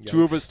box. Yikes.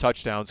 2 of his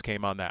touchdowns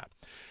came on that.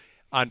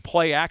 On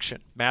play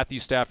action, Matthew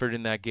Stafford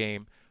in that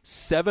game,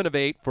 7 of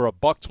 8 for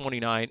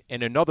 $129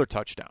 and another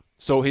touchdown.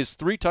 So his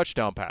 3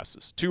 touchdown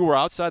passes, 2 were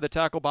outside the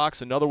tackle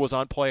box, another was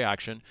on play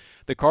action.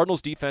 The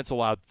Cardinals defense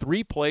allowed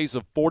 3 plays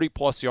of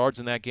 40-plus yards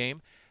in that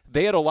game.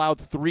 They had allowed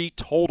 3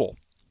 total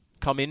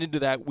coming into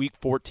that Week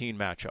 14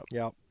 matchup.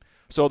 Yep.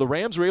 So the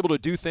Rams were able to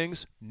do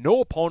things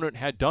no opponent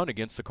had done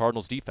against the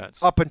Cardinals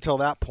defense. Up until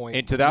that point.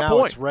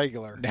 Now it's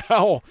regular.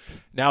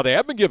 Now they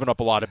have been giving up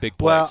a lot of big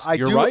plays. Well,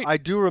 You're right. I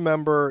do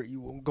remember,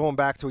 going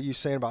back to what you were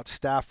saying about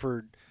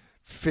Stafford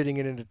fitting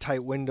it into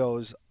tight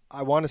windows.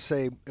 I want to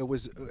say it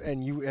was,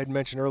 and you had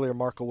mentioned earlier,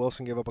 Marco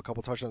Wilson gave up a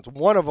couple touchdowns.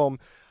 One of them,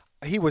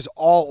 he was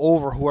all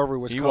over whoever he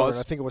was covering.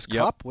 I think it was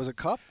Kupp. Was it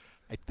Kupp?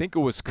 I think it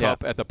was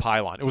Kupp at the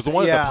pylon. It was the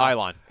one at the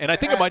pylon. And I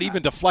think it might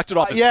even deflected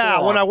off his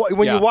forearm.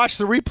 When you watch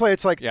the replay,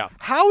 it's like,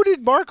 how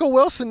did Marco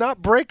Wilson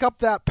not break up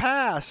that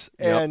pass?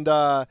 And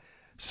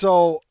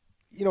so,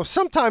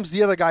 sometimes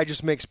the other guy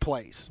just makes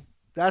plays.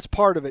 That's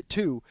part of it,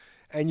 too.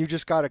 And you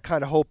just got to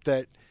kind of hope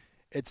that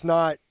it's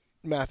not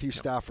Matthew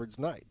Stafford's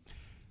night.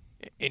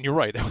 And you're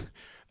right.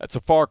 That's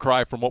a far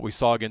cry from what we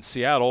saw against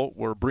Seattle,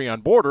 where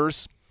Breon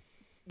Borders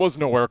was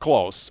nowhere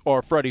close,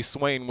 or Freddie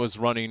Swain was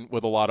running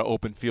with a lot of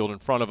open field in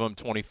front of him,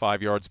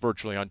 25 yards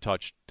virtually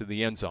untouched to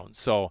the end zone.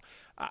 So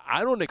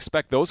I don't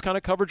expect those kind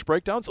of coverage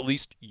breakdowns, at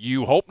least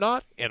you hope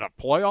not, in a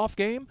playoff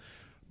game.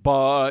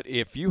 But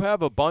if you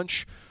have a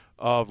bunch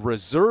of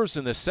reserves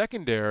in the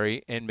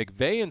secondary, and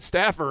McVay and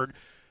Stafford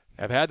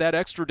have had that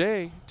extra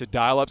day to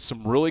dial up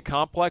some really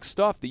complex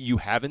stuff that you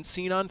haven't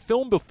seen on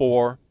film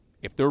before,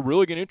 if they're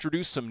really going to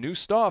introduce some new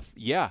stuff,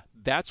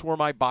 that's where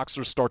my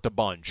boxers start to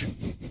bunge.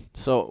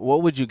 So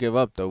what would you give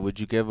up, though? Would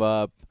you give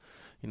up,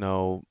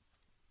 so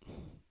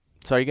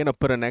are you going to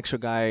put an extra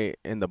guy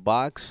in the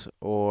box,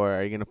 or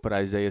are you going to put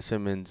Isaiah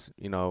Simmons,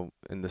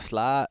 in the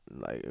slot?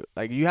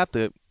 Like you have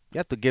to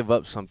give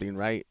up something,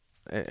 right?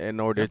 In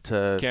order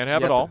to can't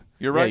have it all.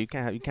 You're right. You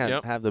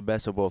can't have the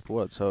best of both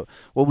worlds. So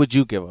what would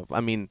you give up?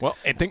 I mean, well,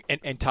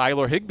 and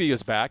Tyler Higbee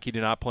is back. He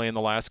did not play in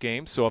the last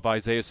game. So if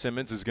Isaiah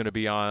Simmons is going to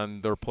be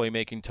on their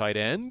playmaking tight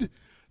end,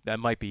 that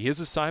might be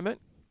his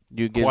assignment.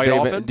 Do you give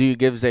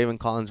Zaven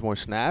Collins more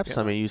snaps?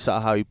 I mean, you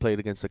saw how he played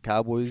against the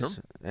Cowboys. Sure.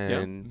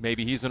 And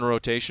maybe he's in a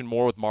rotation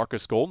more with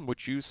Marcus Golden,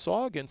 which you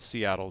saw against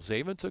Seattle.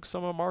 Zaven took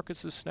some of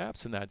Marcus's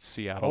snaps in that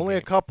Seattle Only game.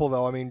 A couple,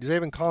 though. I mean,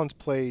 Zaven Collins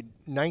played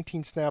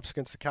 19 snaps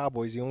against the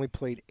Cowboys. He only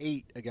played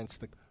 8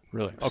 against the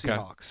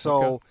Seahawks.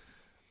 So,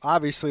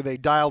 obviously, they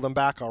dialed him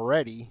back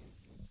already.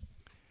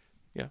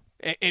 Yeah,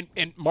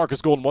 and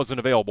Marcus Golden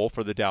wasn't available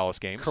for the Dallas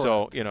game.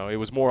 Correct. So, it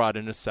was more out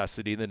of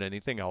necessity than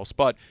anything else.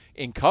 But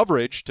in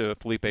coverage, to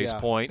Felipe's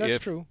point,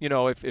 that's true.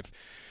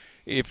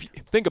 If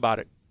think about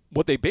it,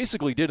 what they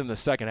basically did in the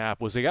second half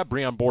was they got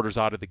Breon Borders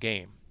out of the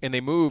game, and they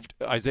moved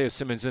Isaiah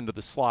Simmons into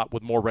the slot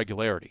with more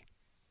regularity.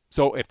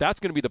 So if that's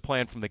going to be the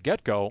plan from the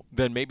get-go,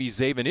 then maybe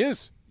Zaven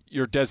is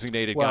your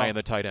designated guy in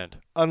the tight end.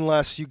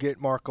 Unless you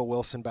get Marco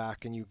Wilson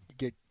back and you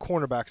get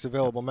cornerbacks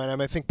available, man. I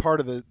mean, I think part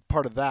of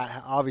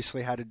that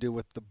obviously had to do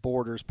with the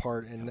Borders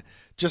part and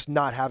just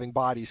not having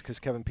bodies because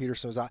Kevin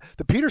Peterson was out.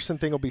 The Peterson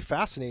thing will be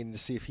fascinating to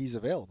see if he's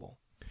available.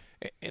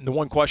 And the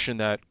one question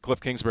that Cliff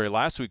Kingsbury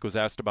last week was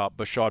asked about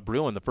Bashaud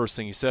Breeland, the first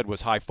thing he said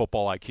was high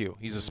football IQ.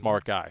 He's a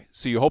smart guy.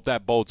 So you hope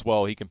that bodes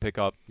well. He can pick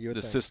up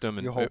the system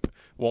and it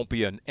won't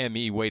be an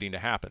ME waiting to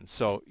happen.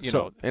 So,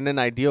 in an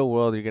ideal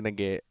world, you're going to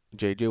get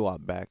J.J.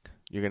 Watt back.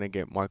 You're going to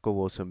get Marco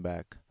Wilson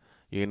back.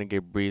 You're going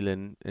to get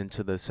Breeland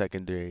into the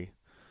secondary.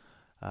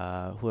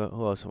 Who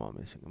else am I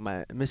missing? Am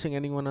I missing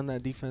anyone on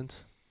that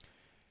defense?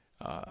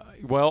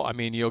 Well, I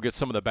mean, you'll get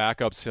some of the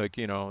backups, like,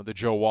 the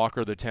Joe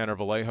Walker, the Tanner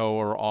Vallejo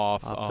are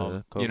off.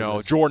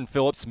 Jordan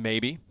Phillips,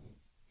 maybe.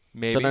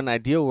 So in an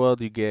ideal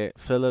world, you get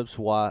Phillips,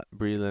 Watt,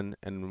 Breeland,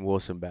 and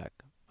Wilson back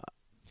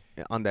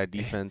on that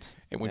defense.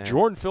 And when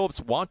Jordan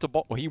Phillips wants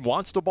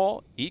to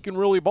ball, he can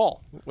really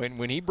ball.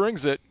 When he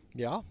brings it,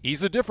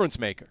 he's a difference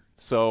maker.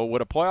 So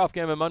would a playoff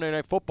game of Monday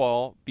Night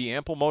Football be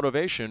ample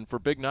motivation for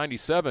Big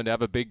 97 to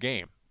have a big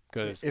game?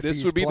 Because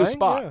this would be the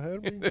spot.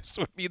 Yeah, This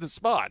would be the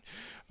spot.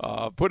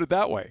 Put it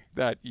that way,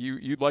 that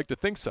you'd like to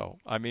think so.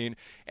 I mean,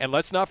 and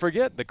let's not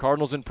forget, the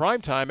Cardinals in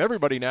prime time,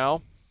 everybody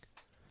now,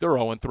 they're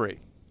 0-3.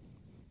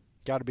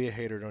 Got to be a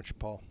hater, don't you,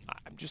 Paul?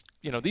 I'm just,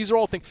 these are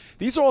all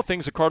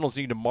things the Cardinals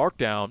need to mark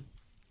down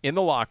in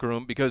the locker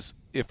room, because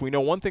if we know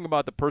one thing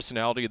about the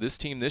personality of this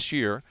team this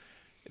year,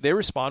 they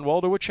respond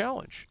well to a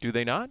challenge, do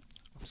they not?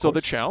 So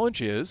the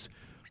challenge is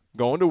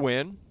going to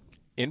win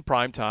in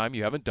prime time.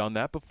 You haven't done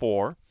that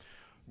before.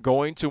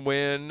 Going to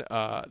win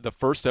the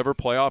first ever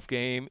playoff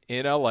game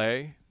in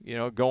L.A.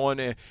 You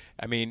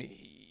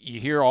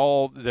hear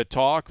all the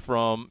talk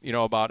from,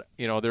 about,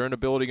 their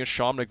inability against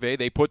Sean McVay.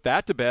 They put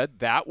that to bed.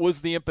 That was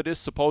the impetus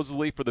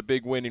supposedly for the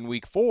big win in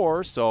Week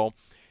 4. So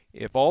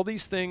if all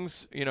these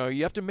things,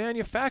 you have to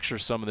manufacture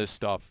some of this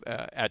stuff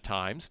at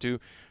times to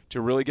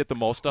really get the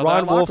most out of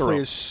that locker room. Ron Wolfley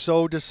is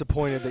so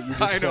disappointed that you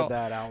just said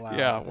that out loud.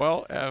 Yeah,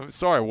 well,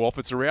 sorry, Wolf.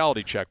 It's a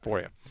reality check for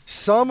you.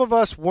 Some of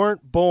us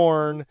weren't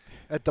born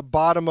at the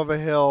bottom of a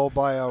hill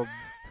by a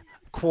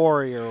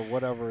quarry or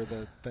whatever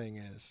the thing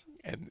is.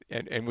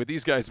 And with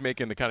these guys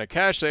making the kind of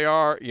cash they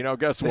are,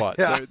 guess what?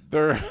 Yeah.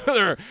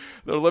 They're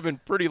living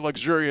pretty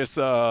luxurious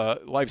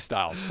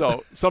lifestyles.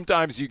 So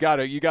sometimes you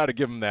gotta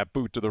give them that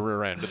boot to the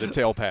rear end, to the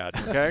tail pad.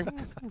 Okay,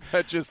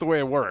 that's just the way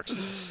it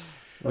works.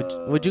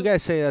 Would you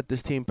guys say that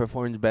this team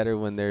performs better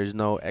when there's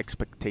no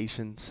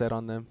expectation set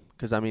on them?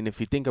 Because, if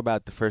you think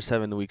about the first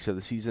 7 weeks of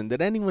the season,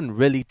 did anyone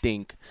really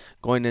think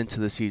going into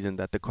the season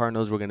that the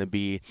Cardinals were going to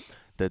be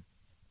the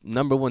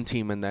number 1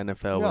 team in the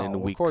NFL in the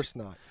week? Of course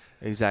not.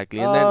 Exactly.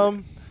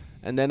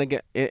 And then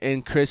again,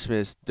 in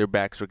Christmas, their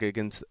backs were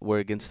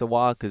against the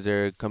wall because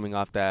they're coming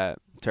off that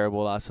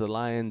terrible loss to the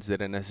Lions. They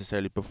didn't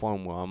necessarily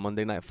perform well. On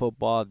Monday Night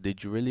Football,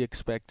 did you really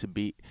expect to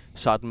beat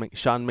Sean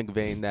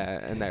McVay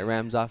and that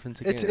Rams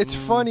offense again? It's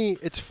funny.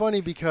 It's funny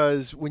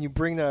because when you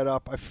bring that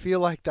up, I feel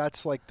like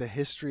that's like the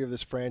history of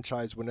this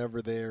franchise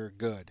whenever they're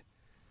good.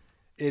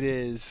 It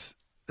is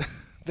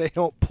they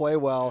don't play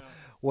well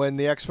when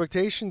the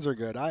expectations are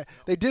good.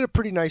 They did a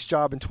pretty nice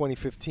job in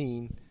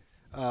 2015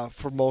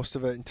 for most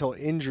of it until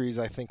injuries,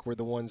 I think, were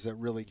the ones that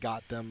really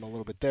got them a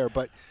little bit there.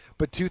 But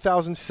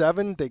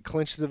 2007, they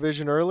clinched the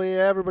division early.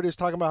 Everybody was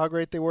talking about how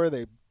great they were.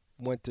 They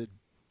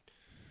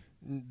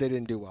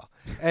didn't do well.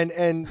 And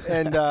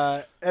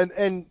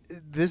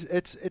this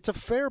it's a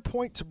fair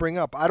point to bring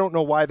up. I don't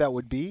know why that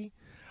would be.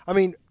 I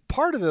mean,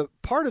 part of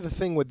the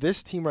thing with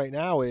this team right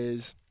now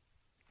is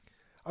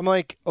I'm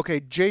like, okay,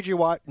 J.J.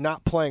 Watt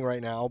not playing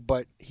right now,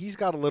 but he's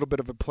got a little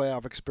bit of a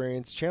playoff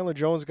experience. Chandler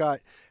Jones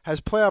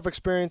has playoff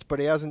experience, but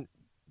he hasn't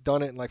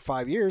done it in like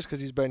 5 years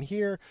because he's been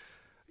here.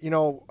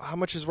 How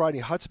much has Rodney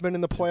Hudson been in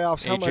the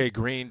playoffs? A.J.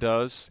 Green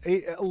does.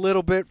 A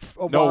little bit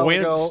No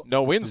wins. ago.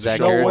 No wins. Zach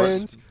No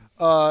wins.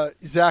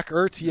 Zach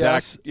Ertz,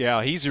 yes.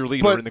 He's your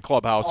leader in the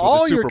clubhouse with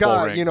all the Super your Bowl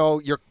guy,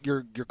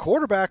 ring. Your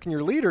quarterback and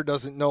your leader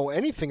doesn't know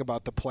anything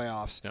about the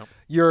playoffs. Yep.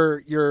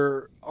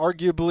 Your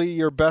arguably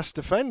your best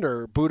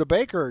defender, Budda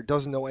Baker,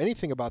 doesn't know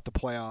anything about the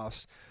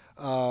playoffs.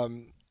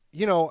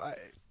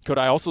 Could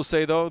I also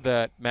say, though,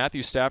 that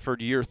Matthew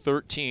Stafford year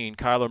 13,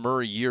 Kyler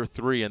Murray year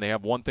 3, and they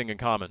have one thing in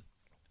common: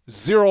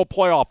 0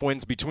 playoff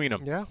wins between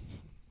them. Yeah.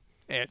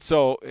 And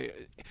so,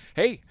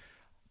 hey,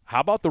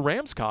 how about the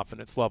Rams'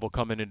 confidence level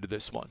coming into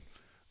this one?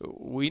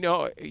 We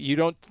know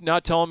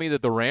not telling me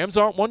that the Rams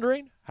aren't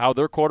wondering how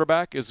their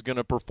quarterback is going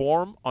to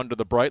perform under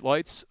the bright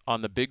lights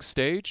on the big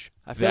stage.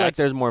 I feel like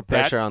there's more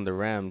pressure on the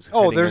Rams.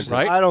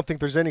 right? I don't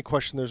think there's any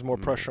question there's more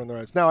pressure on the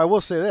Rams. Now, I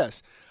will say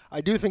this. I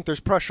do think there's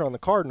pressure on the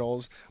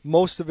Cardinals.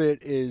 Most of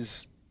it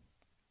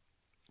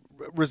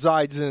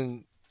resides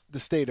in the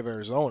state of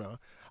Arizona.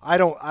 I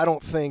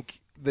don't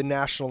think the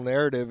national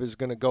narrative is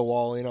going to go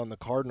all in on the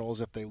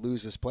Cardinals if they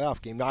lose this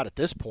playoff game. Not at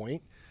this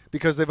point,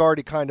 because they've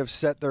already kind of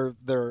set their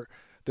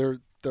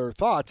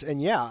thoughts.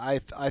 And yeah,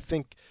 I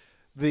think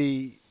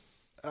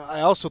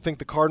I also think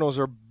the Cardinals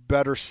are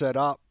better set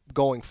up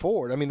going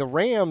forward. I mean, the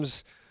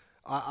Rams,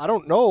 I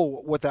don't know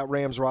what that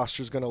Rams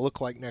roster is going to look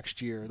like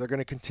next year. They're going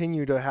to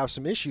continue to have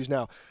some issues.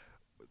 Now,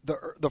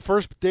 the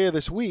first day of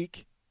this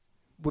week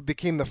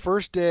became the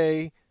first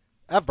day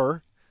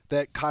ever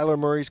that Kyler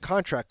Murray's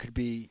contract could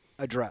be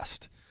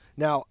addressed.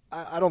 Now,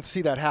 I don't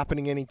see that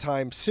happening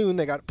anytime soon.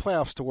 They got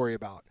playoffs to worry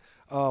about.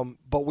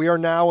 But we are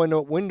now in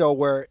a window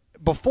where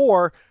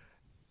before,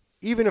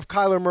 even if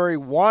Kyler Murray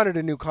wanted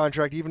a new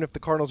contract, even if the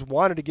Cardinals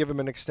wanted to give him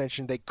an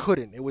extension, they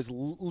couldn't. It was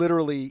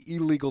literally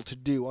illegal to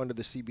do under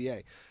the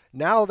CBA.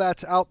 Now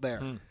that's out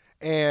there.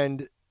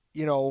 And,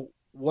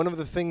 one of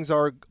the things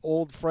our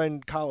old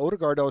friend Kyle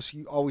Odegaard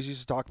always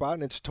used to talk about,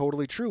 and it's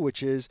totally true,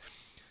 which is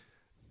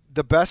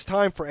the best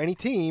time for any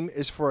team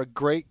is for a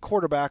great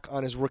quarterback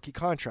on his rookie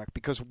contract,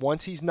 because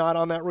once he's not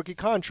on that rookie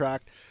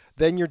contract,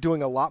 then you're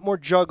doing a lot more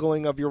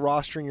juggling of your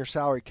roster and your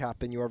salary cap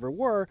than you ever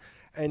were,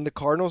 and the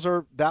Cardinals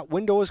that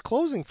window is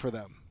closing for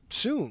them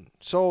soon.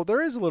 So there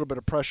is a little bit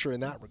of pressure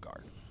in that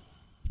regard.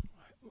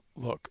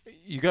 Look,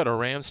 you got a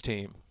Rams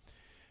team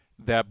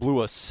that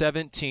blew a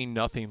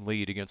 17-0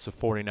 lead against the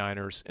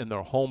 49ers in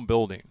their home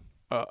building,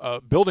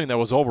 a building that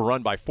was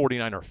overrun by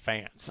 49er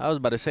fans. I was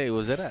about to say,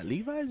 was it at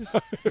Levi's?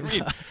 I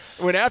mean,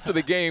 when after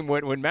the game,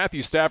 when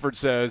Matthew Stafford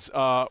says,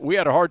 we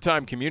had a hard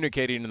time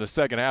communicating in the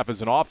second half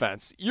as an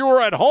offense, you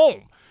were at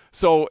home.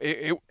 So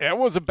it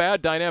was a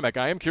bad dynamic.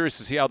 I am curious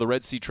to see how the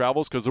Red Sea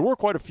travels because there were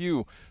quite a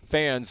few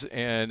fans,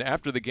 and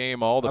after the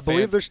game, all the fans. I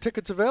believe there's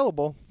tickets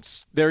available.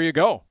 There you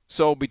go.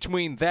 So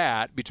between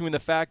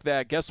the fact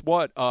that, guess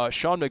what,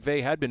 Sean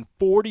McVay had been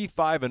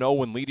 45-0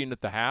 when leading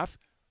at the half,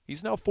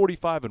 he's now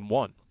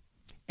 45-1.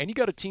 And you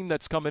got a team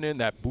that's coming in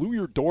that blew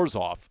your doors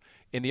off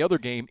in the other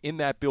game in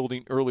that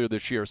building earlier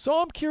this year.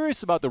 So I'm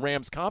curious about the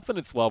Rams'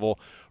 confidence level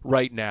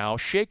right now.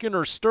 Shaken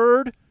or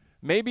stirred?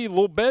 Maybe a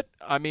little bit.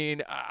 I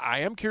mean, I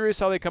am curious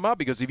how they come out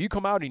because if you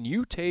come out and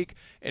you take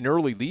an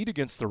early lead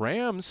against the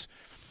Rams,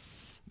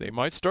 they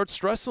might start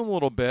stressing a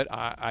little bit.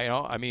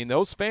 I mean,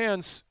 those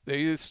fans,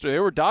 they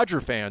were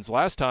Dodger fans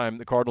last time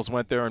the Cardinals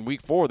went there in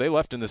Week 4. They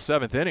left in the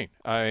 7th inning.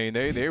 I mean,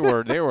 they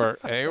were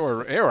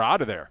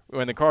out of there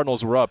when the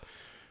Cardinals were up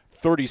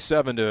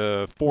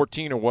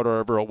 37-14 or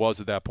whatever it was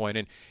at that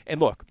point.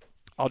 And look,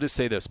 I'll just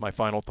say this, my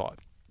final thought.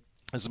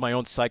 This is my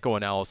own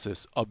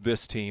psychoanalysis of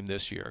this team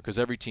this year because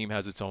every team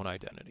has its own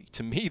identity.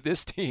 To me,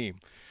 this team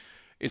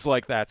is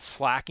like that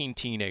slacking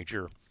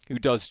teenager who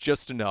does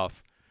just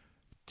enough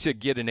to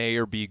get an A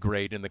or B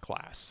grade in the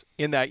class.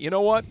 In that, you know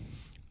what?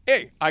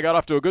 Hey, I got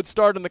off to a good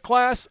start in the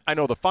class. I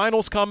know the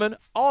final's coming.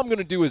 All I'm going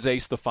to do is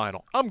ace the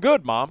final. I'm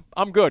good, Mom.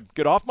 I'm good.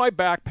 Get off my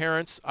back,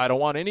 parents. I don't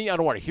want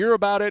to hear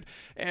about it.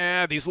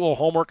 These little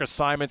homework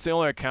assignments, they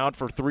only account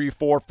for 3,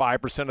 4,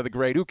 5% of the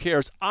grade. Who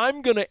cares?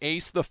 I'm going to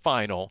ace the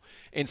final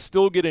and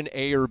still get an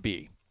A or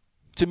B.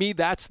 To me,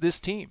 that's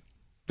this team.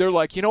 They're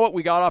like, you know what?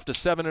 We got off to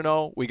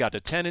 7-0. We got to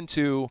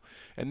 10-2.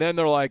 And then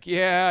they're like,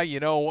 yeah, you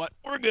know what?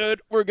 We're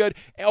good. We're good.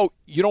 Oh,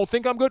 you don't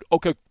think I'm good?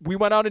 Okay, we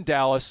went out in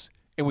Dallas.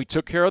 And we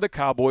took care of the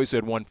Cowboys. They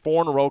had won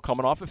 4 in a row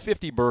coming off a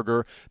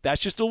 50-burger. That's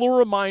just a little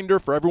reminder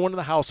for everyone in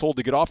the household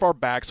to get off our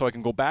back so I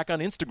can go back on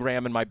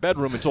Instagram in my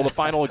bedroom until the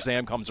final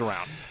exam comes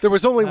around. There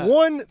was only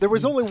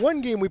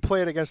one game we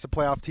played against a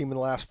playoff team in the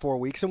last 4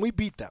 weeks, and we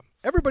beat them.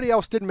 Everybody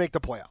else didn't make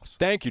the playoffs.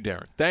 Thank you,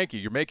 Darren. Thank you.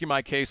 You're making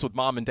my case with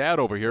Mom and Dad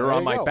over here There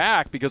on you my go.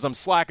 back because I'm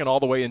slacking all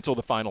the way until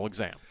the final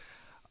exam.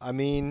 I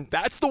mean,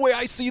 That's the way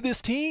I see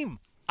this team.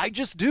 I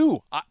just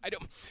do.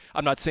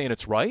 I'm not saying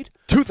it's right.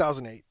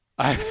 2008.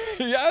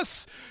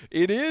 Yes,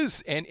 it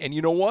is. And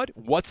you know what?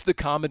 What's the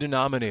common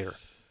denominator?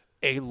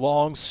 A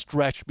long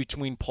stretch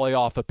between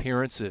playoff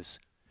appearances.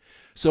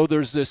 So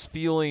there's this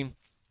feeling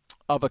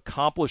of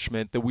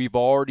accomplishment that we've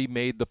already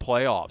made the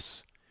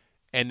playoffs.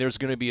 And there's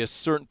going to be a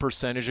certain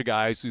percentage of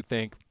guys who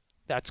think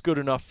that's good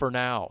enough for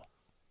now.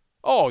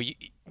 Oh,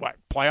 what?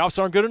 Playoffs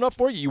aren't good enough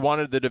for you? You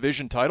wanted the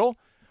division title?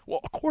 Well,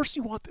 of course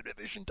you want the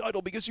division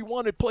title because you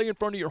want to play in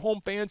front of your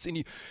home fans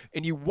and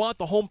you want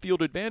the home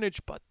field advantage,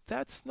 but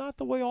that's not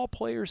the way all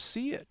players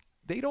see it.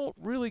 They don't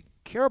really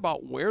care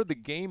about where the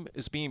game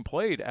is being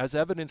played, as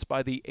evidenced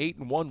by the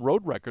 8-1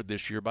 road record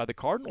this year by the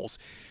Cardinals.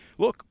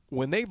 Look,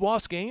 when they've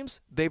lost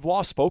games, they've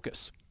lost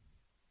focus.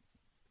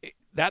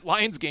 That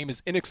Lions game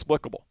is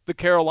inexplicable. The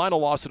Carolina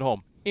loss at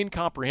home,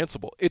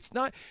 incomprehensible. It's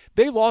not –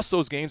 they lost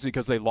those games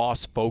because they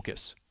lost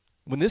focus.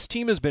 When this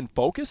team has been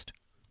focused,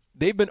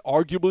 they've been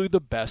arguably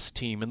the best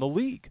team in the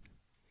league.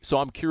 So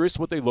I'm curious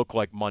what they look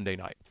like Monday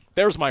night.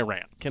 There's my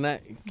rant. Can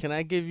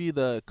I give you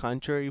the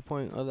contrary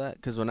point of that?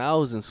 Because when I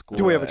was in school,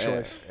 Do we have a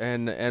choice?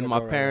 And Go my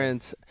right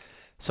parents.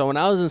 So when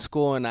I was in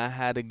school and I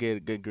had to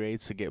get good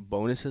grades to get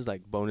bonuses,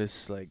 like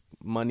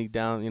money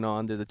down,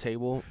 under the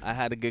table, I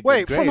had to get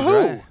Wait, good from grades.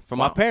 who? Right? From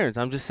my parents.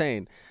 I'm just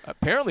saying.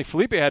 Apparently,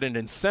 Felipe had an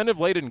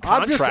incentive-laden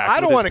contract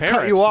I don't want to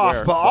cut you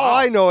off, but all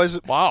I know is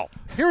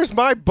here's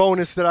my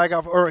bonus that I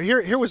got, or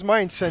here was my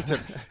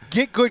incentive: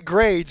 get good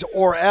grades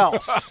or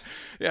else.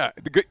 Yeah,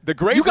 the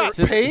grades. You got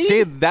paid.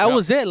 See, that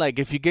was it. Like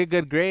if you get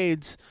good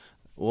grades,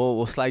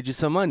 we'll slide you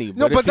some money.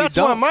 No, but that's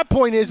why my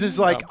point is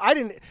like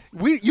No.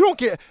 you don't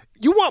get.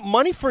 You want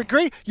money for a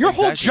grade? Your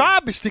whole Exactly.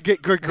 job is to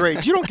get good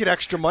grades. You don't get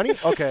extra money.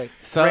 Okay,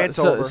 rant's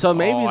over. So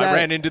maybe I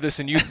ran into this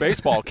in youth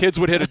baseball. Kids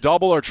would hit a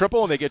double or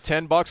triple, and they get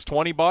 $10,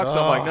 $20.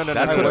 I'm like, no.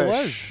 That's what it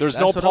was. There's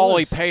That's no what it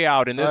Pauly was.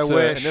 payout in this I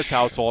wish. in this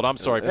household. I'm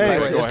sorry.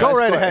 Anyways, Felipe, go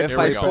right ahead. If Here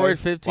we I go. scored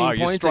 15 Wow, you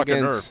points struck a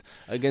nerve.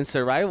 against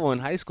a rival in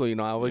high school,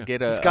 I would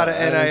get He's got an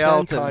an NIL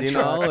incentive.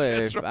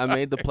 contract. If I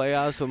made the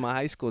playoffs with my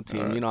high school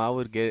team, I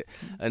would get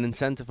an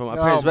incentive from my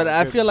Oh, parents. But my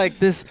I feel like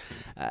goodness.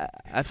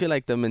 I feel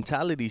like the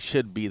mentality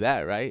should be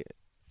that, right?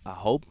 I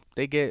hope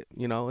they get,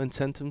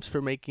 incentives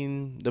for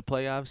making the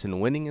playoffs and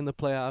winning in the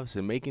playoffs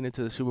and making it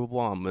to the Super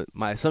Bowl.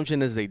 My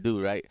assumption is they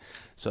do, right?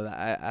 So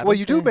I Well,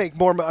 you do make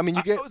more. I mean,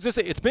 you I get. was gonna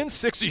say, it's been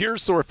 6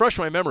 years, so refresh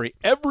my memory.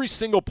 Every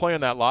single player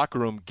in that locker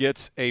room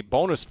gets a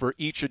bonus for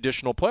each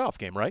additional playoff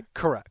game, right?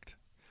 Correct.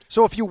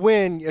 So if you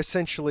win,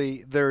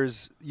 essentially,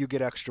 you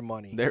get extra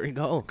money. There we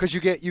go. Because you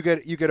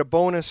get a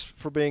bonus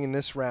for being in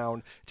this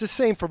round. It's the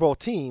same for both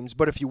teams,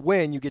 but if you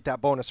win, you get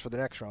that bonus for the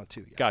next round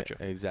too. Yeah. Gotcha.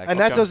 Exactly. And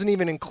that doesn't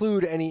even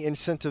include any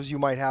incentives you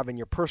might have in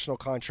your personal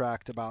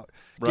contract about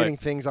getting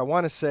things. I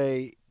want to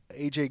say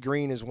AJ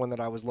Green is one that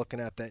I was looking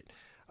at that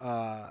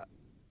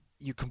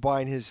you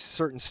combine his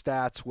certain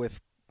stats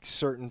with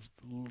certain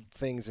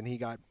things, and he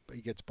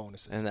gets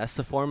bonuses. And that's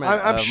the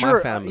format I'm of sure,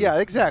 my family. yeah,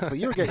 exactly.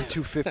 You were getting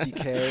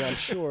 $250K, I'm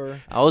sure.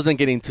 I wasn't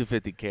getting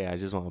 $250K. I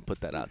just want to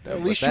put that out there.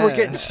 At least you were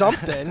getting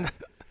something.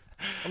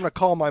 I'm going to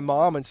call my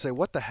mom and say,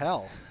 what the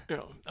hell? You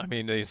know, I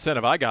mean, the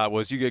incentive I got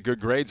was you get good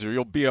grades or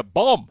you'll be a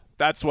bum.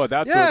 That's what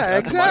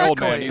my old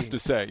man used to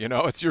say. You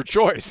know, it's your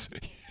choice.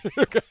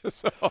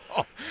 So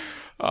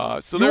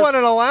you want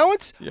an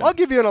allowance? Yeah. I'll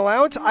give you an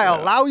allowance. I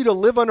allow you to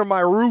live under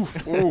my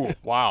roof. Ooh,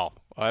 wow.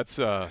 That's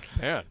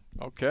man.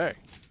 Okay.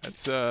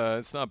 That's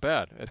it's not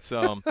bad. It's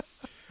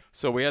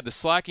So we had the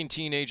slacking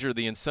teenager,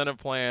 the incentive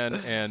plan,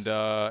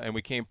 and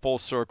we came full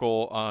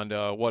circle on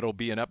what'll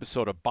be an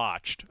episode of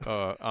Botched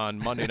on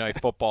Monday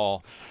Night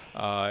Football.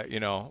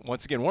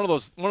 Once again, one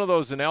of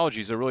those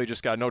analogies that really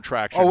just got no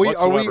traction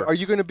whatsoever. Are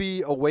you going to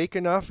be awake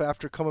enough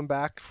after coming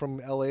back from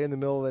LA in the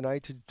middle of the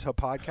night to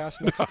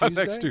podcast next Tuesday?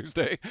 Next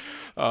Tuesday.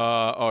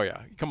 Oh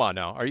yeah, come on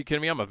now. Are you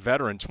kidding me? I'm a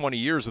veteran, 20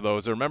 years of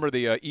those. I remember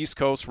the East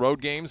Coast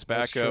road games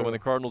back when the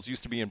Cardinals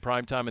used to be in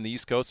prime time in the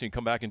East Coast, and you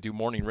come back and do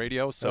morning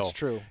radio. So that's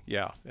true.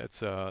 Yeah,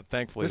 it's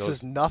thankfully this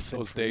is nothing.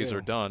 Those days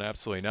are done.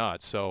 Absolutely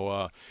not.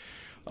 So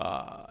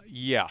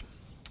yeah.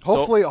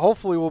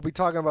 Hopefully we'll be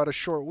talking about a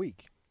short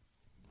week.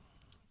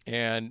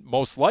 And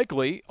most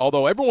likely,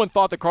 although everyone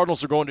thought the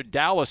Cardinals are going to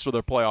Dallas for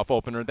their playoff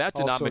opener, that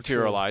did not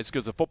materialize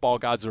because the football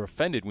gods are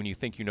offended when you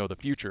think you know the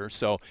future.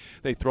 So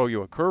they throw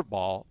you a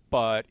curveball.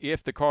 But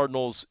if the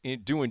Cardinals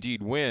do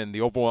indeed win,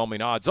 the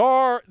overwhelming odds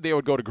are they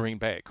would go to Green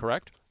Bay,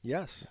 correct?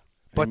 Yes.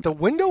 But the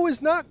window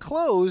is not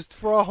closed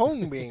for a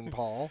home game,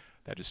 Paul.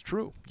 That is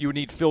true. You would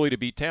need Philly to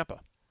beat Tampa.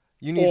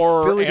 You need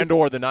Philly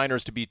or the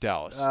Niners to beat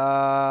Dallas.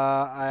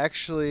 I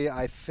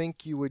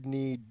think you would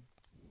need.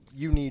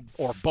 You need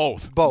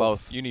both.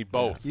 Both. You need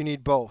both. You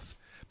need both.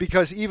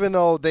 Because even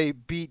though they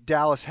beat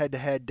Dallas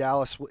head-to-head,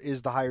 Dallas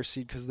is the higher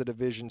seed because of the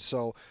division.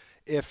 So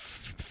if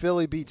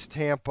Philly beats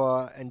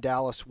Tampa and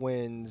Dallas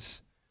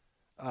wins,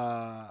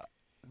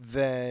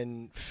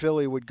 then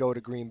Philly would go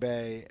to Green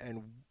Bay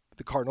and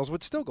the Cardinals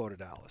would still go to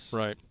Dallas.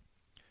 Right.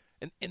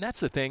 And that's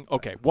the thing.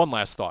 Okay, one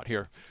last thought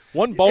here.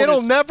 One bonus.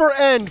 It'll never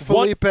end,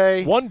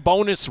 Felipe. One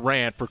bonus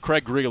rant for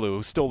Craig Grilou,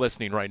 who's still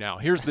listening right now.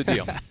 Here's the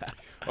deal.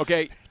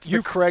 Okay,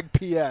 you Craig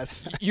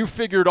PS. You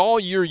figured all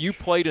year you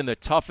played in the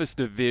toughest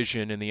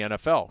division in the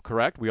NFL,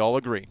 correct? We all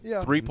agree.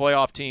 Yeah. 3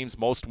 playoff teams,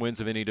 most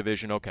wins of any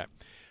division. Okay,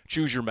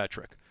 choose your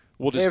metric.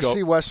 We'll just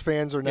AFC West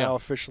fans are now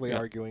officially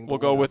arguing. We'll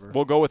go with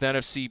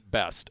NFC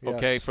best.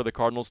 Okay, for the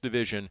Cardinals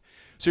division.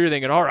 So you're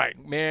thinking, all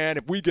right, man,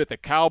 if we get the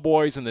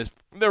Cowboys and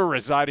they're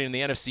residing in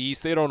the NFC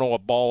East, they don't know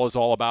what ball is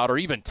all about, or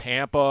even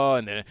Tampa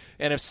and the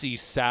NFC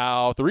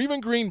South, or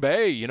even Green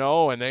Bay,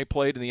 and they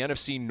played in the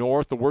NFC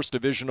North, the worst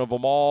division of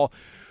them all.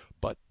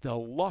 But the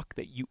luck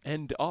that you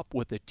end up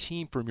with a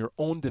team from your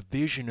own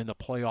division in the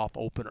playoff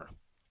opener.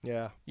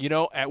 Yeah.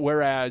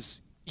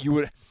 Whereas you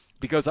would,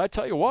 because I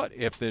tell you what,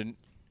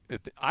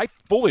 I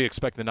fully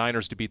expect the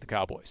Niners to beat the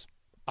Cowboys.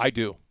 I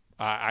do.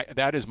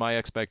 That is my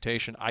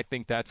expectation. I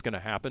think that's going to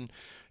happen.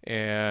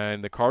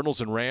 And the Cardinals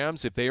and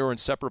Rams, if they are in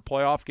separate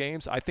playoff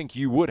games, I think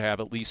you would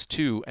have at least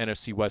 2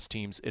 NFC West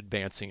teams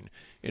advancing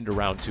into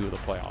round 2 of the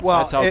playoffs. Well,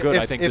 that's how good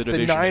I think the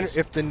division is.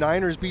 If the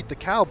Niners beat the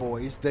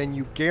Cowboys, then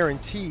you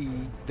guarantee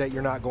that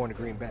you're not going to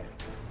Green Bay.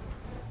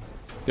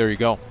 There you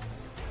go.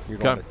 You're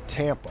going to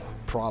Tampa,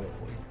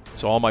 probably.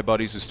 So all my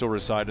buddies who still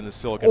reside in the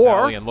Silicon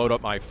Valley and load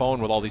up my phone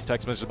with all these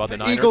text messages about the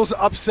Niners. Eagles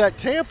upset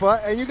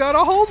Tampa, and you got a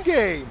home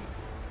game.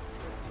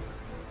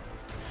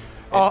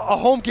 A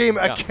home game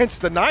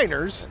against the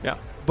Niners,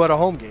 but a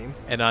home game.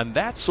 And on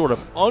that sort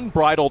of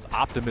unbridled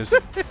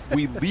optimism,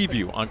 we leave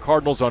you on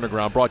Cardinals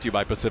Underground, brought to you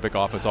by Pacific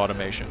Office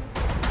Automation.